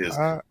definitely that is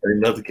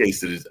another case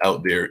that is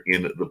out there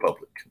in the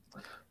public.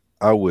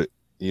 I would,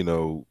 I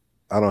don't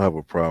have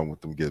a problem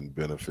with them getting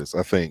benefits.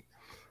 I think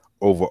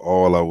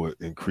overall I would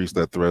increase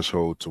that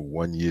threshold to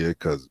 1 year,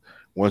 because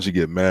once you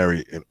get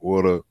married, in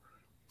order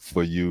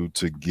for you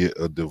to get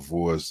a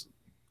divorce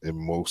in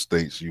most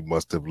states, you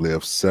must have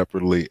lived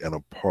separately and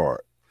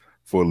apart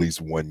for at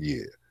least 1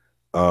 year.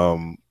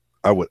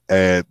 I would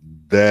add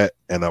that,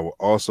 and I would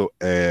also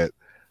add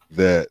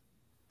that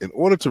in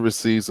order to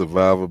receive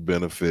survivor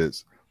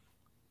benefits,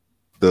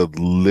 the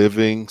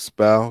living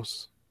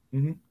spouse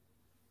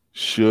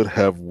should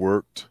have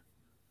worked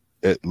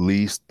at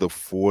least the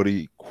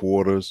 40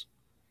 quarters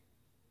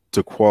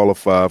to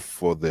qualify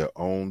for their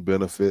own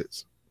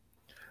benefits.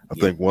 I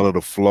think one of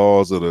the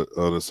flaws of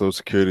the Social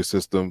Security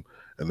system,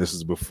 and this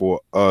is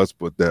before us,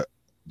 but that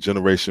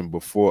generation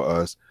before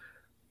us,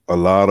 a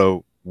lot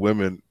of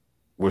women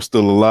were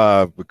still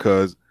alive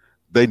because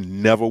they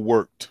never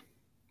worked.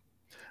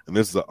 And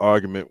this is an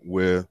argument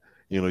where,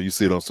 you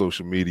see it on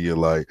social media,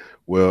 like,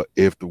 well,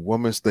 if the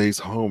woman stays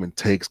home and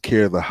takes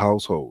care of the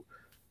household,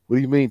 What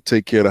do you mean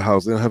take care of the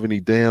house? They don't have any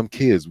damn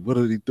kids. What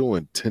are they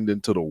doing?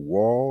 Tending to the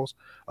walls?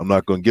 I'm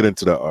not going to get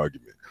into that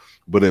argument.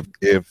 But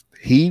if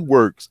he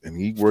works and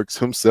he works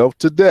himself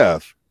to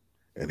death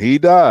and he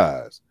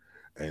dies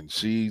and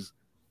she's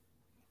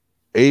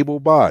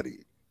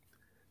able-bodied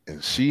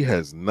and she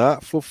has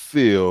not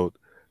fulfilled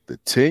the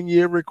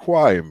 10-year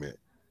requirement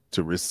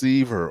to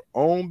receive her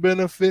own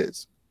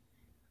benefits,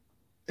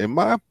 I'm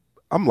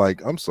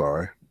like, I'm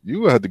sorry,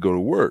 you had to go to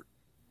work.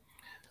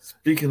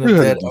 Speaking of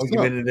that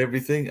argument and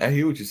everything, I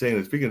hear what you're saying.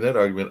 And speaking of that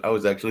argument, I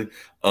was actually,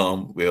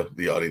 well,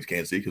 the audience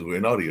can't see because we're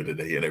in audio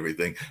today and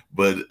everything.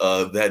 But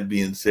that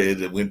being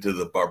said, I went to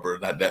the barber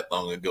not that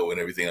long ago and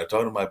everything. I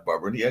talked to my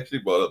barber, and he actually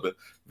brought up a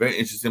very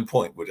interesting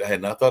point, which I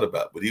had not thought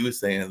about. But he was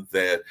saying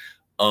that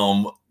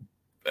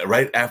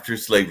right after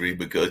slavery,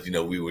 because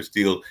we were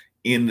still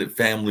in the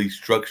family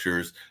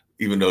structures.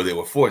 Even though they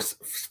were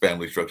forced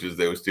family structures,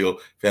 they were still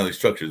family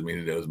structures,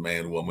 meaning there was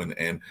man, woman,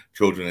 and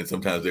children, and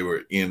sometimes they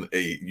were in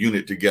a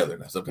unit together.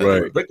 Now, sometimes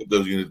they would break up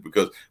those units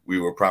because we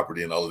were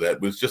property and all of that,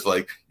 but it's just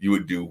like you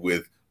would do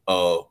with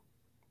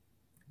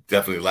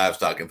definitely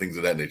livestock and things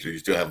of that nature. You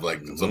still have like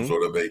some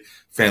sort of a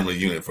family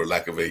unit, for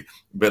lack of a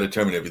better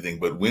term, and everything.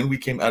 But when we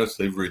came out of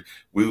slavery,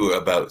 we were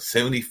about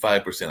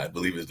 75%, I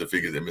believe is the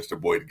figure that Mr.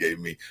 Boyd gave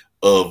me,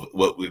 of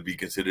what would be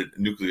considered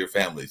nuclear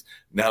families.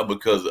 Now,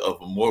 because of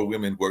more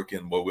women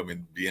working, more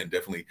women being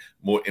definitely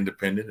more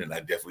independent, and I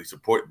definitely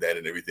support that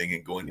and everything,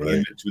 and going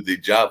into the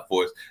job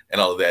force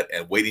and all of that,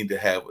 and waiting to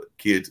have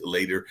kids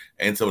later,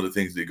 and some of the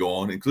things that go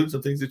on, including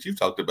some things that you've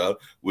talked about,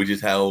 which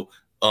is how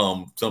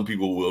some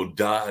people will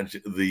dodge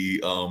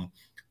the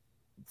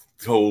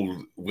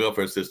whole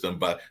welfare system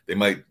by, they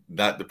might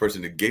not, the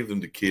person that gave them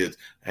the kids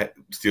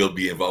still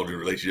be involved in a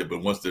relationship,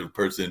 but once the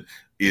person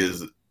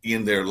is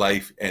in their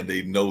life and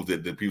they know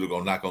that the people are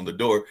going to knock on the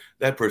door,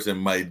 that person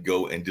might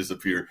go and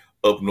disappear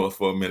up north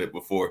for a minute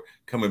before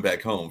coming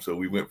back home. So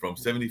we went from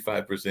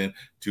 75%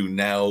 to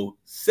now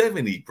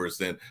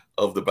 70%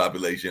 of the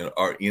population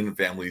are in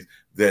families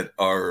that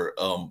are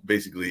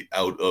basically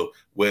out of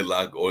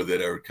wedlock, or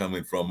that are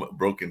coming from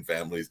broken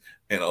families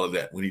and all of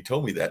that. When he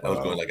told me that, I was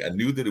going like, I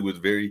knew that it was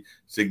very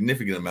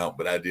significant amount,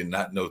 but I did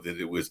not know that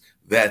it was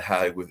that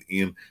high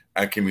within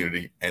our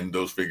community, and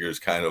those figures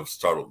kind of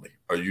startled me.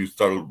 Are you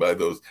startled by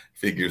those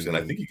figures? And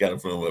I think he got them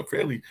from a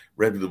fairly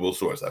reputable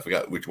source. I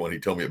forgot which one he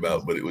told me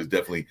about, but it was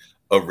definitely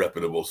a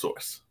reputable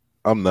source.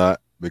 I'm not,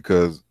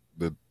 because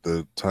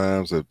the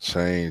times have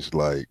changed.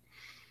 Like,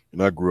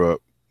 when I grew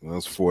up, I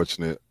was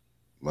fortunate.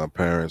 My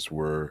parents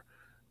were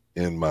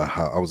in my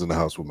house. I was in the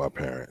house with my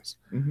parents,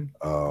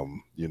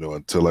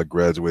 until I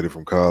graduated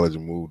from college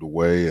and moved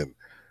away. And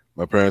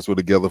my parents were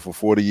together for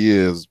 40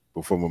 years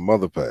before my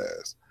mother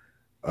passed.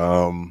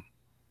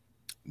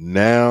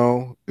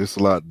 Now it's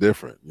a lot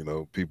different.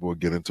 People will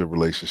get into a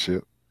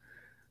relationship,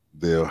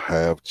 they'll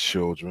have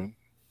children,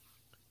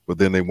 but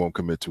then they won't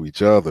commit to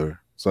each other.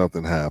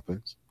 Something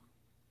happens,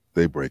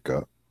 they break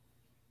up.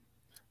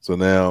 So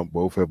now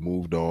both have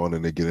moved on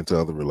and they get into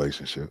other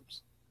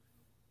relationships,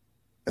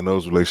 and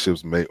those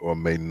relationships may or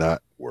may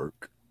not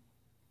work.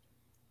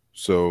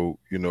 So,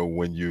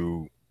 when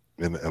you,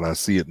 and I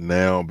see it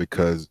now,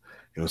 because,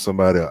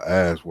 somebody will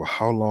ask, well,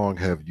 how long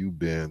have you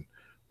been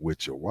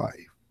with your wife?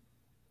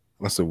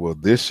 And I said, well,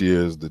 this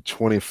year is the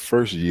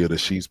 21st year that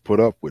she's put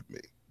up with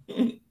me.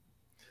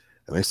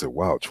 And they said,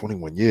 wow,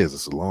 21 years,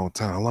 it's a long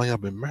time. How long y'all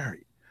been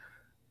married?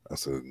 I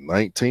said,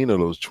 19 of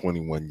those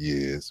 21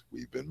 years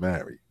we've been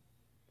married,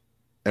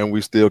 and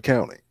we're still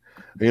counting.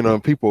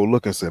 And people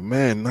look and say,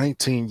 man,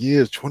 19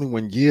 years,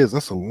 21 years,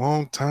 that's a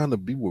long time to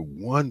be with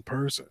one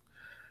person.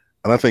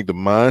 And I think the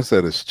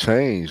mindset has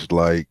changed.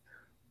 Like,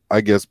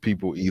 I guess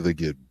people either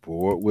get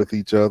bored with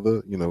each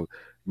other.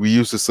 We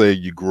used to say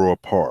you grow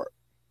apart,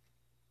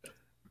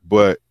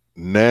 but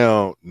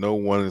now no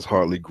one is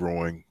hardly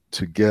growing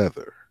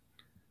together.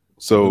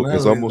 So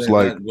it's almost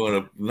like,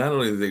 not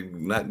only are they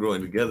not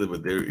growing together,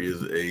 but there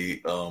is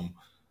a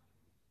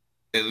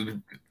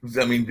and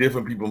I mean,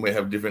 different people may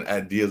have different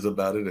ideas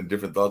about it and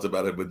different thoughts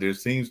about it, but there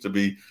seems to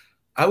be,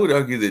 I would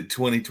argue that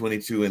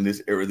 2022 in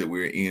this era that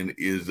we're in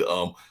is,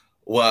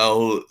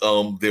 while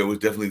there was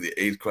definitely the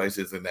AIDS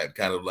crisis, and that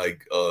kind of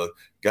like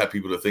got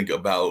people to think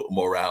about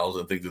morals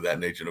and things of that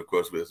nature. And of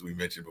course, as we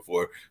mentioned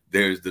before,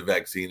 there's the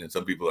vaccine, and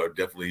some people are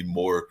definitely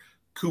more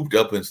cooped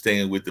up and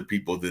staying with the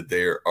people that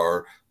they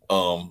are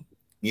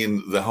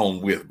in the home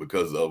with,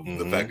 because of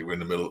the fact that we're in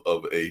the middle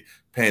of a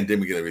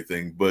pandemic and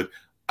everything. But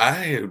I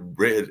had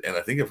read, and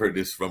I think I've heard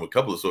this from a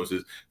couple of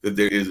sources, that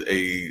there is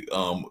a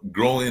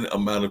growing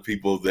amount of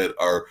people that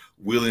are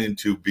willing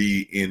to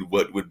be in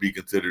what would be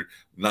considered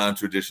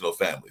non-traditional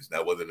families.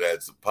 Now, whether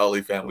that's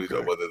poly families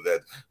or whether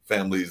that's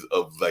families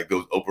of like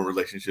those open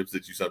relationships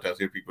that you sometimes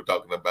hear people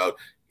talking about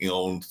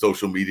on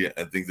social media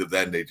and things of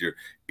that nature,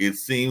 it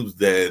seems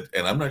that,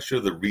 and I'm not sure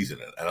the reason,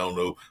 I don't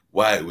know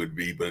why it would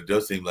be, but it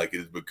does seem like it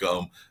has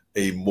become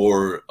a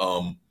more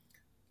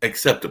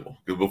acceptable.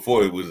 Because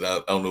before it was, I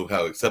don't know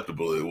how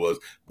acceptable it was,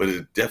 but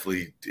it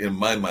definitely, in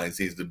my mind,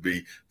 seems to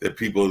be that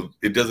people,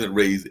 it doesn't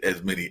raise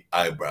as many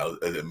eyebrows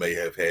as it may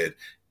have had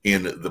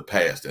in the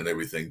past and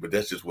everything. But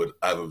that's just what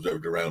I've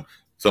observed around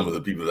some of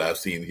the people that I've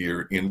seen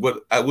here in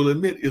what I will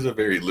admit is a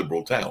very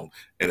liberal town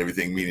and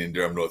everything, meaning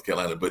Durham, North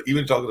Carolina. But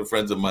even talking to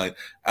friends of mine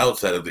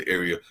outside of the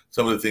area,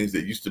 some of the things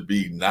that used to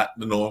be not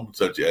the norm,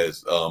 such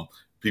as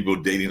people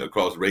dating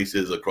across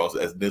races, across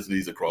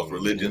ethnicities, across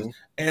religions,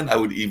 and I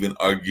would even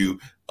argue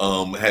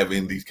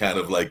having these kind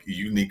of like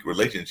unique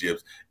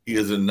relationships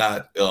is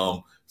not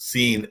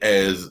seen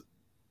as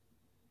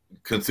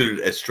considered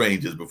as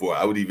strange as before.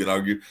 I would even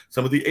argue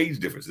some of the age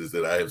differences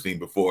that I have seen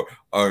before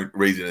aren't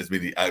raising as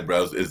many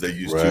eyebrows as they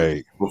used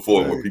to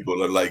before, where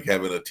people are like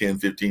having a 10,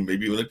 15,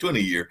 maybe even a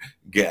 20-year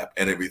gap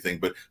and everything.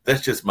 But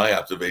that's just my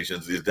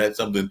observations. Is that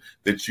something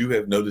that you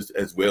have noticed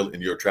as well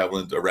in your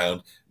travelings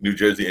around New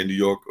Jersey and New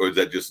York, or is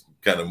that just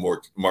kind of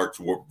more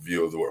Mark's warped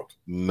view of the world?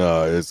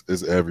 No,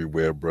 it's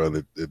everywhere,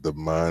 brother. The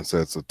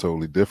mindsets are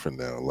totally different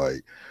now.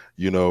 Like,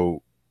 you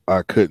know,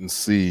 I couldn't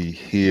see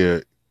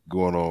here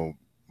going on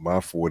my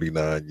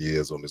 49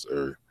 years on this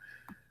earth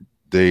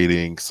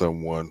dating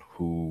someone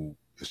who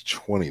is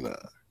 29.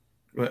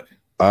 Right.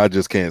 I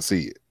just can't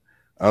see it.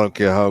 I don't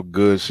care how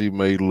good she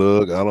may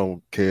look. I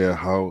don't care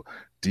how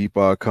deep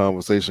our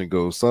conversation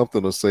goes.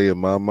 Something to say in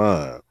my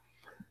mind.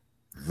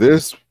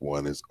 This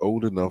one is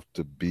old enough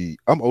to be,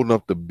 I'm old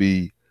enough to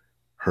be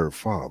her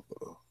father.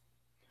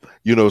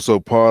 You know, so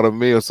part of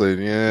me will say,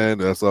 yeah,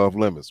 that's off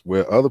limits.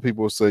 Where other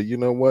people will say, you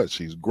know what?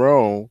 She's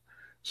grown.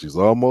 She's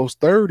almost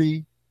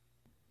 30.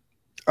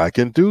 I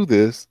can do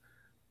this.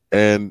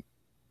 And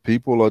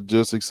people are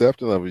just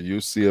accepting of it.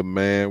 You see a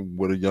man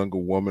with a younger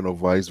woman or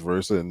vice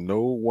versa, and no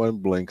one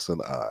blinks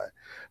an eye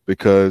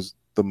because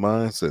the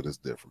mindset is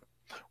different.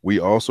 We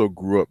also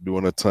grew up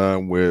during a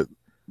time where,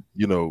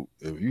 you know,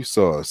 if you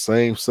saw a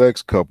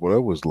same-sex couple,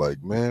 that was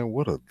like, man,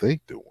 what are they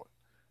doing?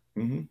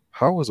 Mm-hmm.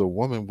 How is a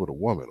woman with a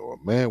woman or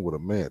a man with a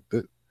man?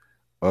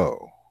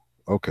 Oh,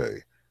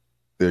 okay,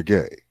 they're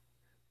gay.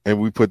 And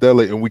we put that,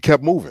 and we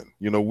kept moving.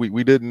 You know,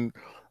 we didn't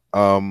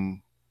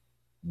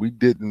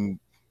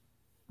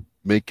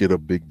make it a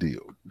big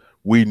deal.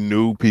 We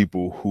knew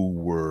people who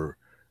were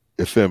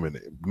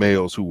effeminate,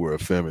 males who were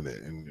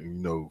effeminate, and you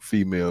know,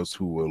 females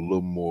who were a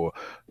little more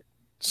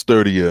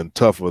sturdier and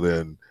tougher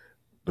than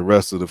the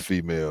rest of the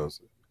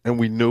females. And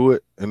we knew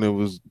it,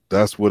 and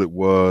that's what it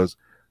was.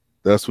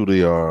 That's who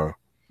they are.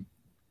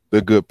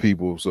 They're good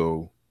people,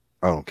 so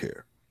I don't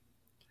care.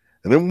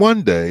 And then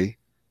one day,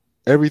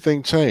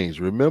 everything changed.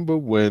 Remember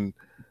when,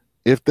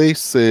 if they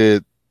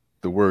said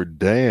the word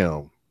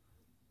damn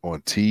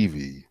on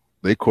TV,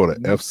 they caught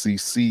an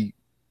FCC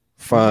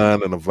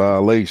fine and a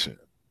violation.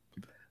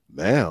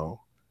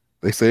 Now,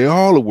 they say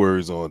all the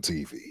words on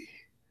TV,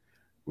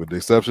 with the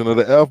exception of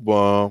the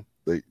F-bomb.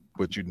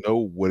 But you know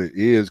what it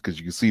is because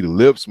you can see the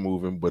lips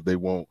moving, but they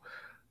won't,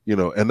 you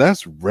know, and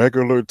that's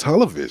regular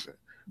television.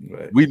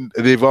 Right.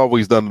 They've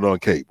always done it on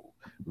cable.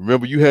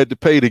 Remember, you had to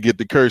pay to get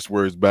the curse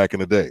words back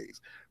in the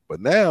days. But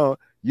now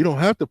you don't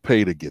have to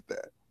pay to get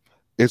that.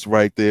 It's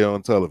right there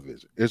on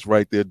television. It's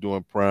right there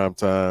during prime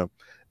time,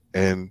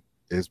 and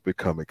it's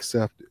become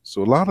accepted.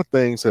 So a lot of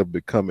things have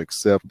become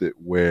accepted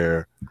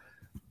where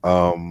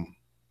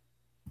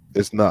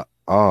it's not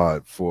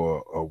odd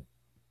for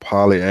a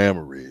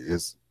polyamory.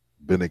 It's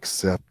been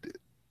accepted.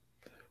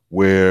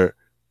 Where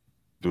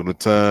during the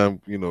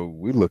time, you know,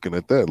 we're looking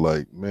at that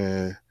like,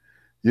 man,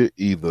 you're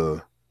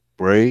either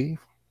brave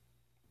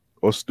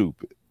or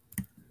stupid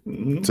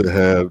to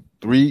have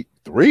three,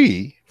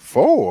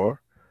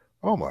 four.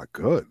 Oh my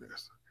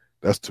goodness,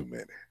 that's too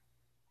many.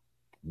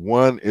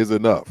 One is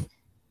enough,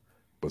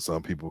 but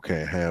some people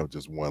can't have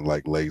just one,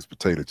 like Lay's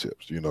potato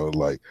chips. You know,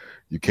 like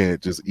you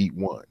can't just eat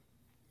one,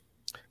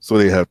 so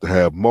they have to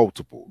have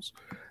multiples.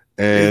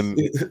 And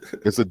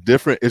it's just a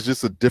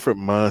different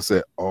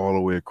mindset all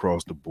the way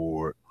across the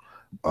board.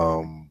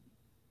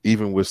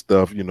 Even with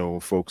stuff, you know,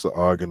 folks are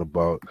arguing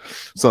about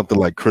something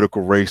like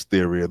critical race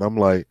theory. And I'm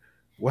like,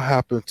 what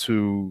happened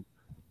to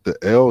the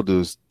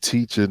elders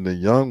teaching the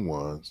young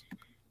ones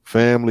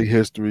family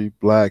history,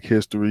 Black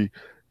history?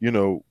 You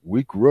know,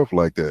 we grew up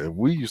like that. And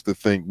we used to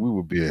think we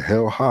would be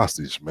held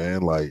hostage,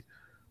 man. Like,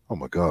 oh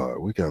my God,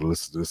 we got to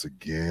listen to this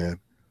again.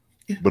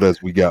 But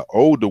as we got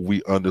older,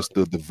 we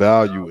understood the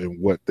value in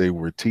what they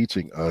were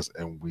teaching us,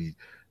 and we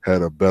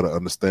had a better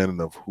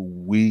understanding of who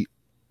we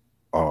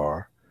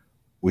are.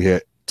 We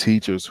had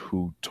teachers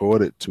who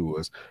taught it to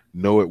us.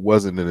 No, it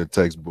wasn't in a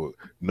textbook.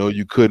 No,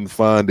 you couldn't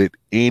find it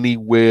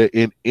anywhere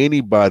in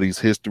anybody's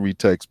history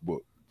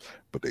textbook.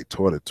 But they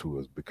taught it to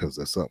us because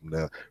that's something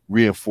that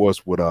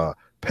reinforced what our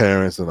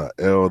parents and our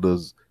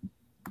elders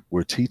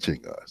were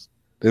teaching us.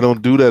 They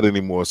don't do that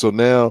anymore. So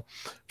now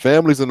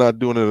families are not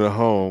doing it at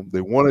home.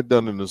 They want it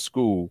done in the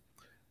school.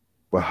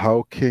 But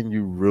how can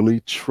you really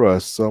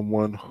trust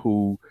someone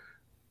who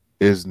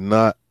is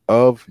not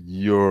of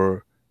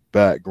your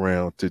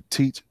background to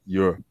teach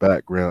your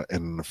background in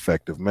an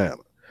effective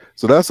manner?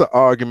 So that's an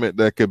argument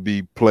that could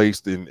be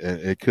placed in, and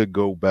it could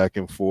go back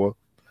and forth.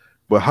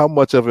 But how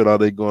much of it are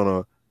they going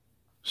to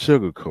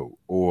sugarcoat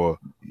or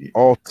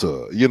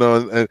alter, you know,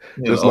 and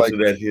And just like,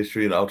 alter that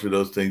history and alter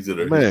those things that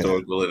are man,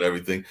 historical and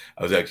everything.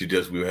 I was actually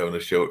we were having a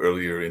show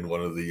earlier in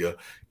one of the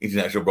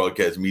international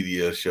broadcast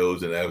media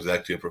shows, and I was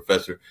actually a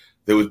professor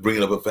that was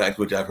bringing up a fact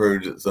which I've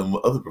heard some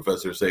other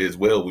professors say as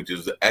well, which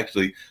is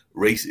actually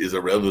race is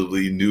a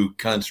relatively new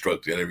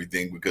construct and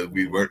everything, because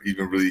we weren't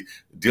even really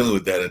dealing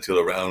with that until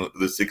around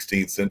the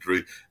 16th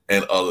century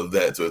and all of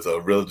that. So it's a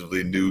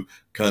relatively new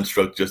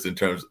construct just in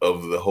terms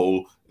of the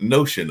whole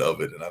notion of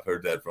it. And I've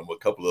heard that from a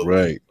couple of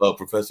right,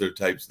 professor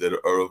types that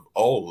are of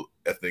all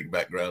ethnic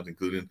backgrounds,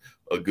 including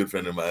a good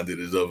friend of mine that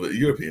is of a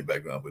European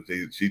background. But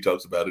she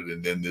talks about it,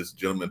 and then this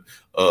gentleman,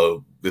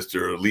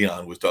 Mr.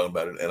 Leon, was talking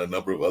about it, and a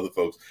number of other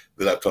folks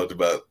that I've talked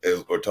about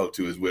or talked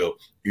to as well.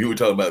 You were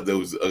talking about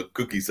those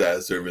cookie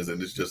size servings,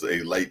 and it's just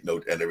a light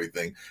note and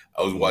everything.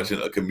 I was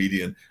watching a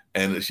comedian,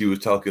 and she was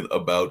talking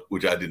about,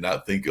 which I did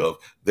not think of,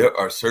 there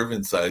are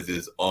serving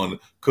sizes on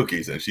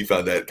cookies, and she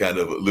found that kind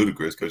of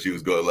ludicrous, because she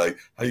was going like,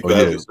 how you oh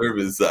gonna have yeah, a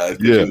serving size?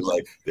 Because she was yes,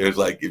 like, there's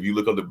like, if you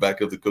look on the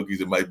back of the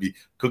cookies, it might be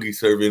cookie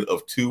serving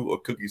of 2 or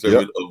cookie yep,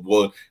 serving of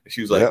 1. And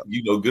she was like, yep,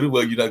 you know good and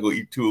well you're not going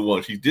to eat 2 of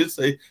 1. She did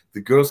say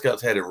the Girl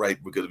Scouts had it right,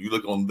 because if you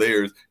look on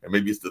theirs, and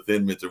maybe it's the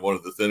Thin Mints or one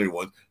of the thinner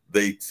ones,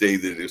 they say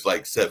that it's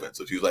like 7.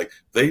 So she was like,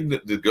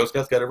 the Girl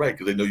Scouts got it right,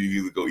 because they know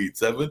you either go eat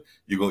 7,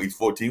 you're going to eat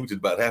 14, which is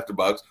about half the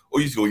box, or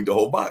you just go eat the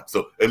whole box.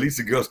 So at least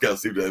the Girl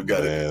Scouts seem to have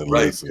got it man,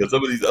 right, listen, because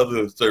some of these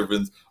other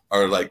servings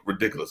are like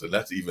ridiculous. And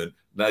that's even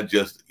not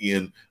just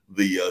in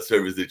the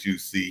servings that you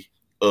see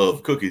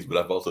of cookies, but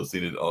I've also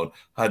seen it on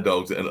hot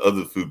dogs and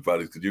other food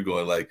products, because you're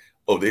going like,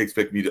 oh, they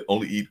expect me to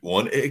only eat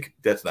 1 egg?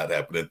 That's not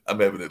happening. I'm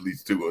having at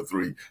least 2 or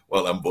 3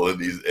 while I'm boiling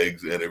these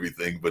eggs and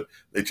everything. But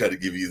they try to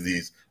give you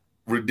these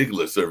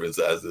ridiculous serving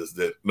sizes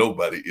that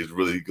nobody is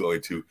really going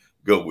to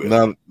go with.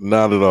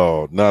 not at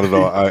all, not at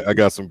all. I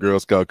got some Girl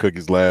Scout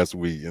cookies last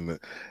week, and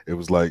it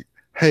was like,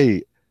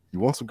 hey, you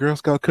want some Girl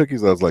Scout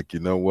cookies? I was like, you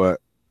know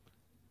what?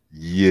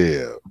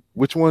 Yeah.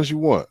 Which ones you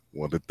want?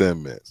 Want the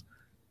Thin Mints?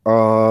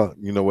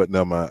 You know what?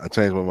 Never mind. I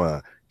changed my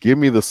mind. Give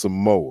me the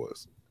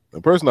Samoas.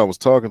 The person I was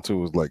talking to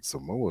was like,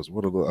 Samoas?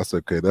 What are those? I said,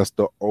 okay, that's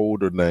the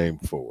older name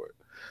for it.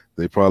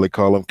 They probably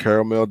call them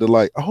Caramel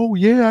Delight. Oh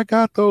yeah, I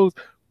got those.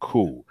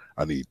 Cool.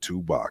 I need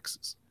 2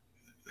 boxes.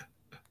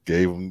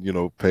 Gave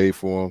them, paid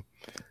for them.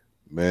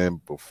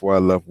 Man, before I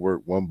left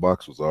work, 1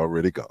 box was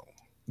already gone.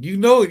 You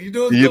know it's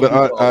gonna be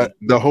gone.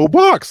 The whole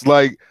box.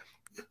 Like,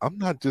 I'm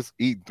not just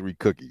eating 3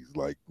 cookies.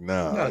 Like,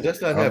 nah, No,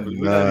 that's not I'm happening.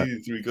 We're not not.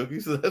 eating 3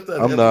 cookies. So that's not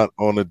I'm happening. not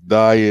on a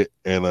diet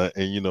and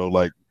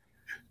like,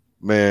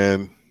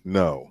 man,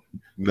 no.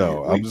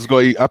 I'm just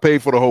gonna eat. I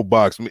paid for the whole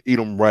box. I'm gonna eat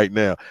them right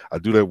now. I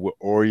do that with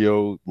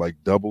Oreo, like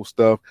double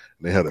stuff.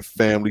 And they had a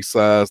family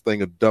size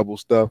thing of double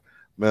stuff.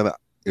 Man,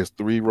 it's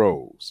 3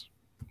 rolls.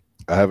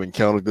 I haven't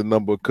counted the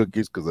number of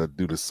cookies because I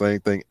do the same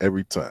thing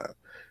every time.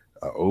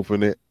 I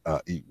open it, I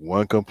eat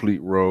 1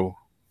 complete row,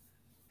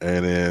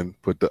 and then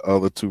put the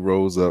other 2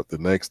 rows up. The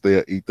next day,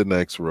 I eat the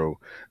next row,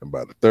 and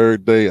by the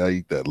 3rd day, I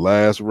eat that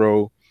last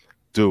row.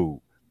 Dude,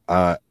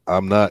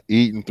 I'm not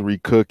eating 3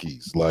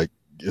 cookies. Like,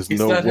 there's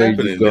It's no not way you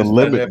happening. can It's not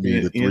limit me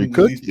happening to 3 in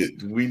the least cookies.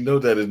 bit. We know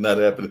that is not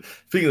happening.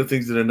 Speaking of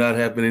things that are not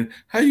happening,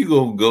 how you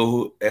gonna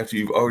go after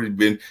you've already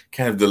been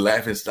kind of the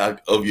laughing stock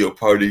of your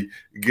party,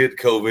 get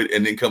COVID,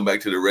 and then come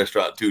back to the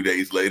restaurant 2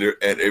 days later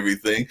and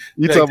everything?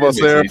 You Like, talking that about makes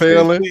Sarah any sense.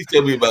 Palin? Please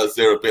tell me about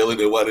Sarah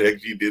Palin and why the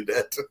heck she did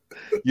that.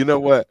 You know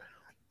what?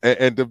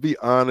 And to be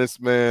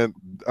honest, man,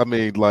 I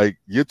mean, like,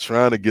 you're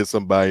trying to get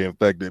somebody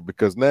infected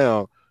because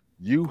now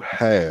you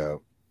have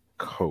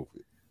COVID.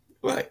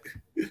 Right.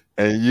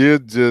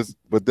 And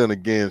but then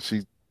again,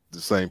 she's the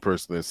same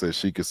person that says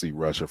she could see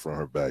Russia from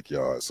her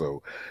backyard.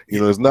 So,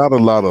 there's not a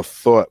lot of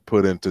thought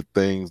put into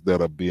things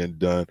that are being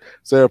done.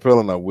 Sarah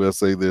Palin, I will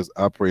say this: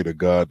 I pray to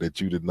God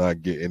that you did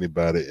not get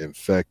anybody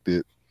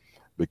infected,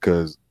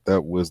 because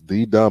that was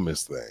the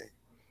dumbest thing.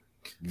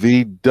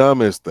 The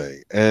dumbest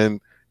thing.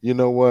 And you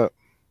know what?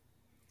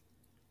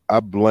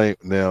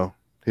 Now,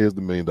 here's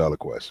the $1 million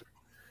question.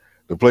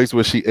 The place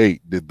where she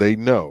ate, did they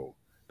know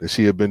that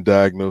she had been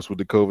diagnosed with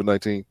the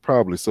COVID-19?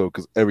 Probably so,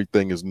 because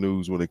everything is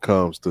news when it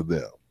comes to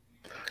them.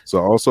 So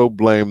I also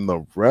blame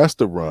the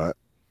restaurant,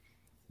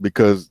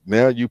 because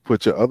now you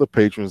put your other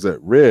patrons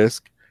at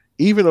risk,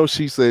 even though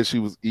she said she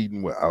was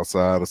eating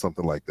outside or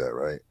something like that,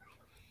 right?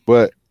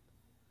 But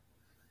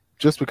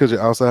just because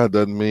you're outside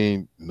doesn't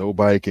mean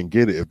nobody can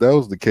get it. If that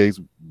was the case,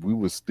 we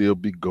would still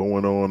be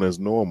going on as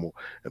normal,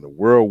 and the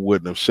world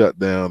wouldn't have shut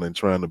down and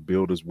trying to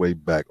build its way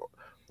back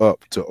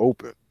up to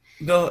open.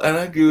 No, and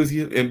I agree with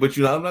you. But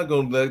I'm not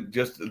going to let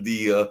just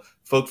the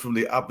folks from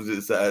the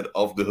opposite side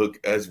off the hook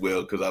as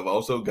well, because I've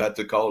also got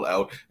to call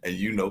out, and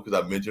because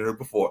I've mentioned her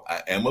before,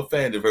 I am a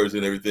fan of hers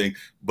and everything.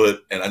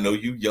 And I know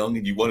you young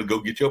and you want to go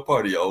get your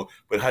party on,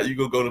 but how you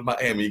gonna go to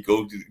Miami,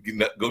 go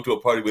to a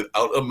party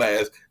without a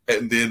mask,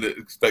 and then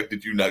expect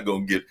that you're not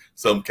gonna get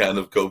some kind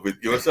of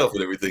COVID yourself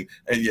and everything?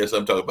 And yes,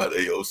 I'm talking about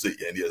AOC,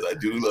 and yes, I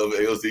do love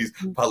AOC's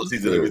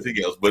policies and everything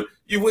else. But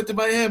you went to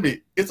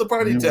Miami; it's a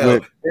party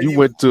town. You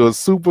went to a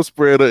super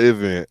spreader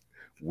event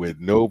with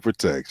no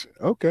protection.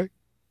 Okay.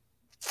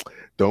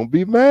 don't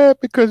be mad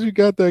because you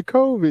got that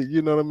COVID.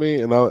 You know what I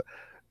mean?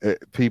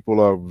 And people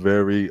are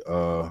very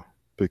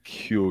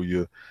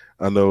peculiar.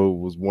 I know it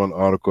was one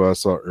article I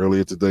saw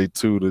earlier today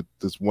too that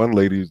this one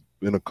lady's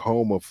in a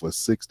coma for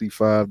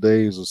 65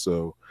 days or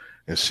so,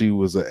 and she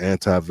was an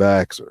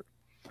anti-vaxxer.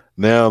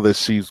 Now that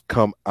she's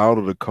come out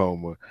of the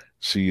coma,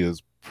 she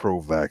is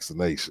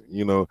pro-vaccination.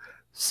 You know,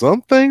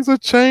 some things will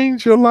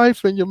change your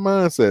life and your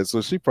mindset.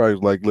 So she probably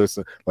was like,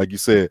 listen, like you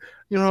said,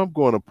 you know, I'm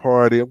going to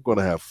party, I'm going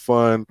to have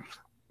fun.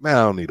 Man,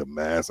 I don't need a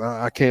mask.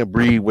 I can't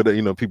breathe with it.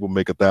 You know, people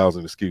make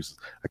 1,000 excuses.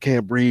 I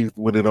can't breathe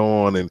with it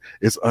on, and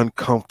it's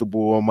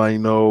uncomfortable on my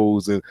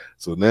nose. And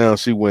so now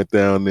she went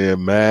down there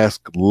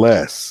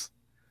maskless,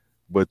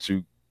 but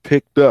you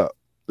picked up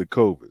the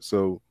COVID.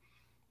 So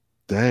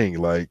dang,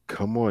 like,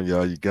 come on,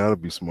 y'all. You got to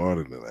be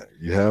smarter than that.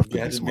 You have to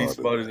be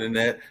smarter than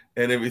that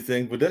and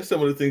everything. But that's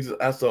some of the things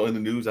that I saw in the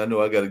news. I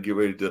know I got to get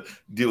ready to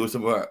deal with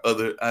some of our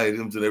other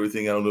items and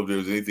everything. I don't know if there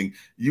was anything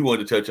you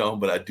wanted to touch on,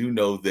 but I do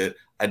know that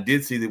I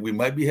did see that we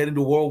might be heading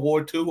to World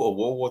War II or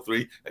World War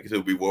III. I guess it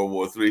would be World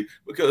War III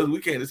because we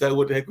can't decide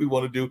what the heck we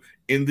want to do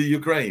in the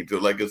Ukraine. So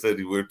like I said,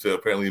 we're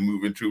apparently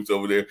moving troops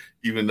over there,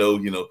 even though,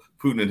 you know,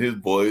 Putin and his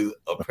boys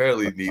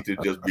apparently need to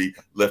just be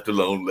left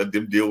alone. Let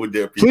them deal with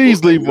their people.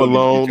 Please leave them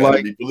alone.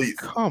 Like,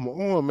 come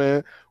on,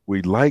 man.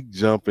 We like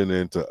jumping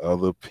into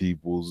other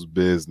people's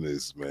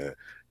business, man.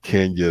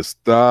 Can you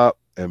stop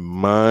and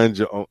mind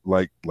your own,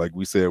 like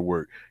we said at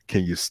work,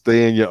 can you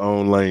stay in your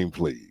own lane,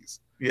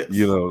 please? Yes.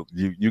 You know,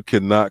 you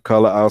cannot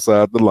color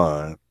outside the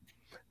line.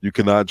 You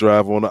cannot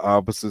drive on the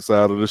opposite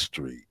side of the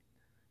street.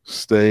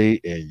 Stay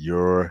in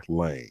your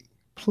lane,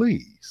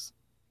 please.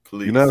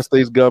 United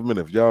States government,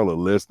 if y'all are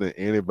listening,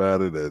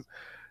 anybody that's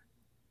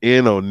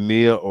in or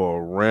near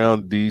or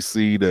around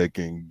DC that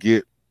can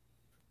get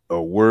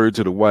a word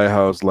to the White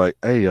House like,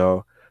 hey,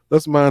 y'all,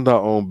 let's mind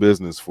our own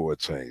business for a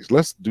change.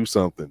 Let's do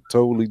something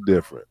totally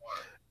different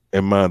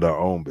and mind our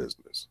own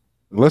business.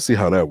 And let's see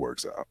how that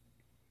works out.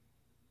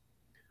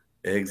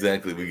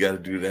 Exactly. We got to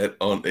do that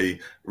on a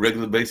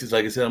regular basis.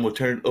 Like I said, I'm going to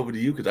turn it over to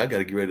you because I got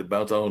to get ready to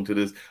bounce on to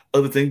this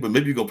other thing. But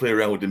maybe you're going to play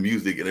around with the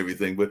music and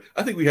everything. But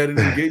I think we had an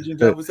engaging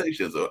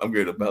conversation. So I'm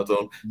going to bounce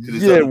on to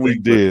this other we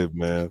thing. did,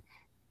 man.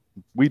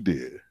 We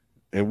did.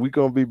 And we're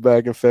going to be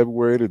back in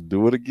February to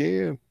do it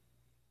again.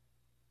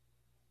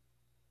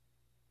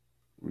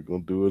 We're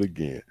going to do it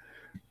again.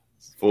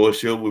 For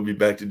sure, we'll be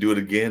back to do it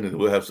again, and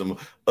we'll have some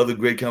other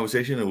great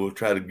conversation, and we'll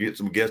try to get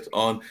some guests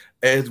on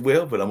as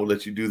well. But I'm going to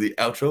let you do the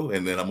outro,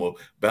 and then I'm going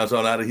to bounce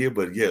on out of here.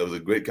 But, yeah, it was a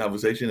great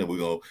conversation, and we're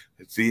going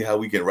to see how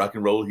we can rock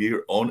and roll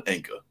here on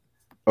Anchor.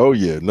 Oh,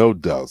 yeah, no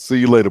doubt. See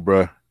you later,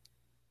 bro.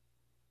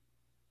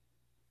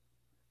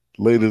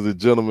 Ladies and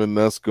gentlemen,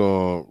 that's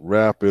going to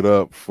wrap it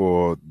up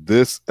for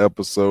this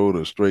episode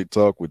of Straight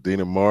Talk with Dean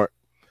and Marc.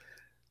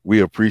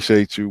 We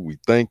appreciate you. We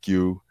thank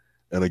you.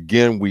 And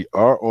again, we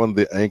are on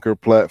the Anchor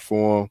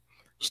platform.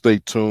 Stay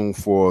tuned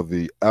for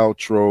the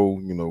outro.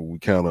 You know, we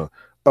kind of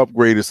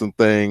upgraded some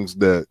things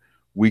that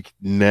we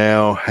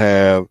now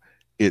have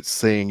it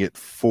saying it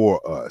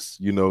for us,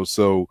 you know.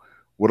 So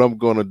what I'm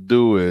going to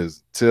do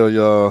is tell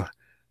y'all,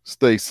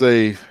 stay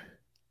safe,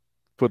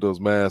 put those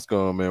masks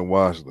on, man,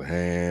 wash the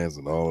hands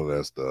and all of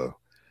that stuff.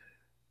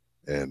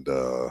 And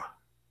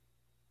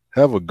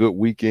have a good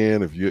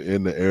weekend. If you're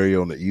in the area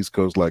on the East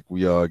Coast like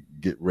we are,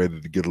 get ready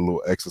to get a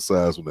little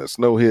exercise when that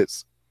snow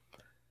hits.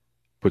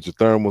 Put your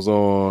thermals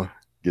on,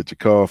 get your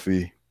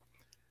coffee,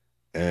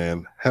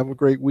 and have a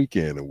great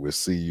weekend. And we'll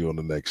see you on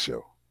the next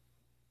show.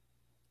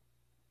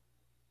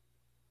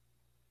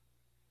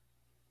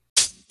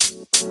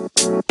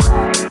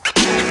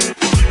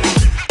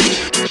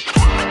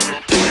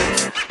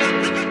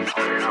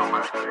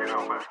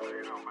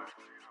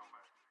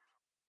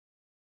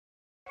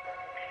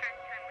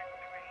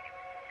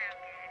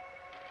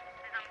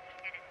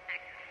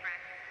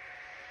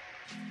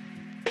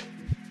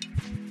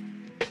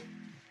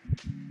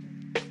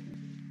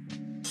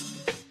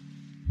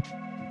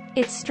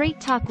 It's Straight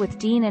Talk with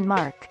Dean and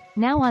Marc,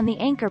 now on the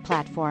Anchor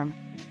platform.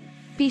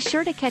 Be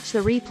sure to catch the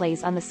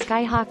replays on the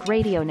Skyhawk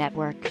Radio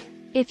Network.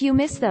 If you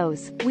miss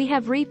those, we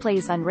have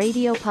replays on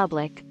Radio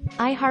Public,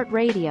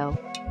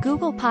 iHeartRadio,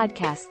 Google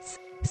Podcasts,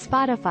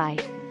 Spotify,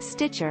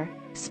 Stitcher,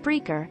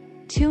 Spreaker,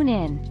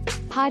 TuneIn,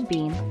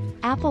 Podbean,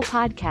 Apple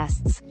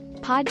Podcasts,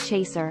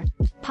 Podchaser,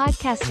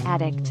 Podcast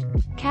Addict,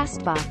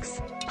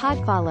 Castbox,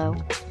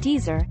 Podfollow,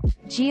 Deezer,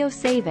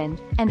 GeoSaven,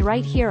 and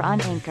right here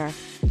on Anchor.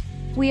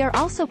 We are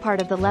also part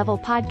of the Level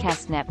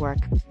Podcast Network,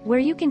 where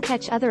you can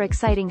catch other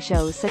exciting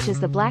shows such as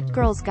the Black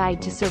Girl's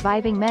Guide to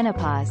Surviving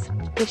Menopause,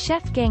 the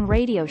Chef Gang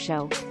Radio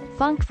Show,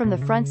 Funk from the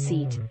Front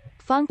Seat,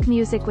 Funk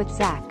Music with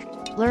Zach,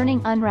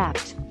 Learning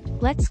Unwrapped,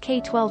 Let's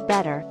K-12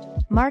 Better,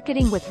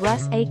 Marketing with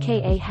Russ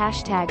aka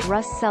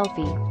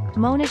 #RussSelfie,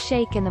 Mona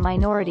Shake and the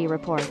Minority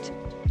Report.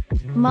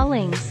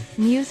 Mullings,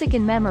 Music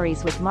and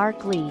Memories with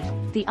Mark Lee,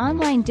 The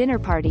Online Dinner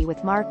Party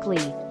with Mark Lee,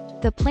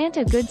 The Plant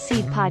a Good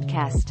Seed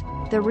Podcast,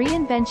 The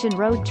Reinvention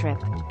Road Trip,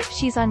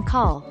 She's on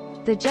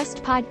Call, The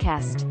Just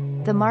Podcast,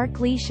 The Mark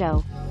Lee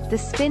Show, The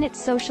Spin It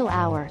Social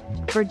Hour,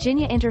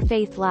 Virginia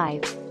Interfaith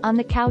Live, On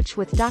the Couch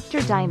with Dr.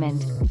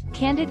 Diamond,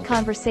 Candid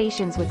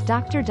Conversations with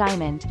Dr.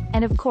 Diamond,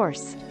 and of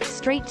course,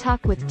 Straight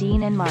Talk with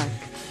Dean and Marc.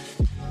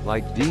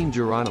 Like Dean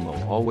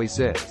Geronimo always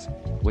says,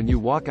 when you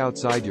walk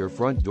outside your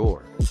front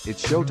door,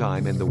 it's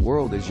showtime and the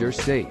world is your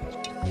stage.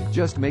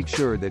 Just make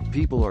sure that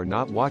people are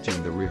not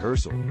watching the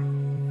rehearsal.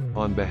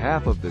 On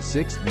behalf of the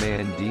sixth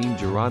man Dean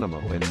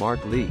Geronimo and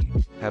Marc Lee,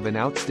 have an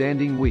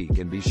outstanding week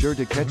and be sure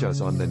to catch us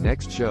on the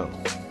next show.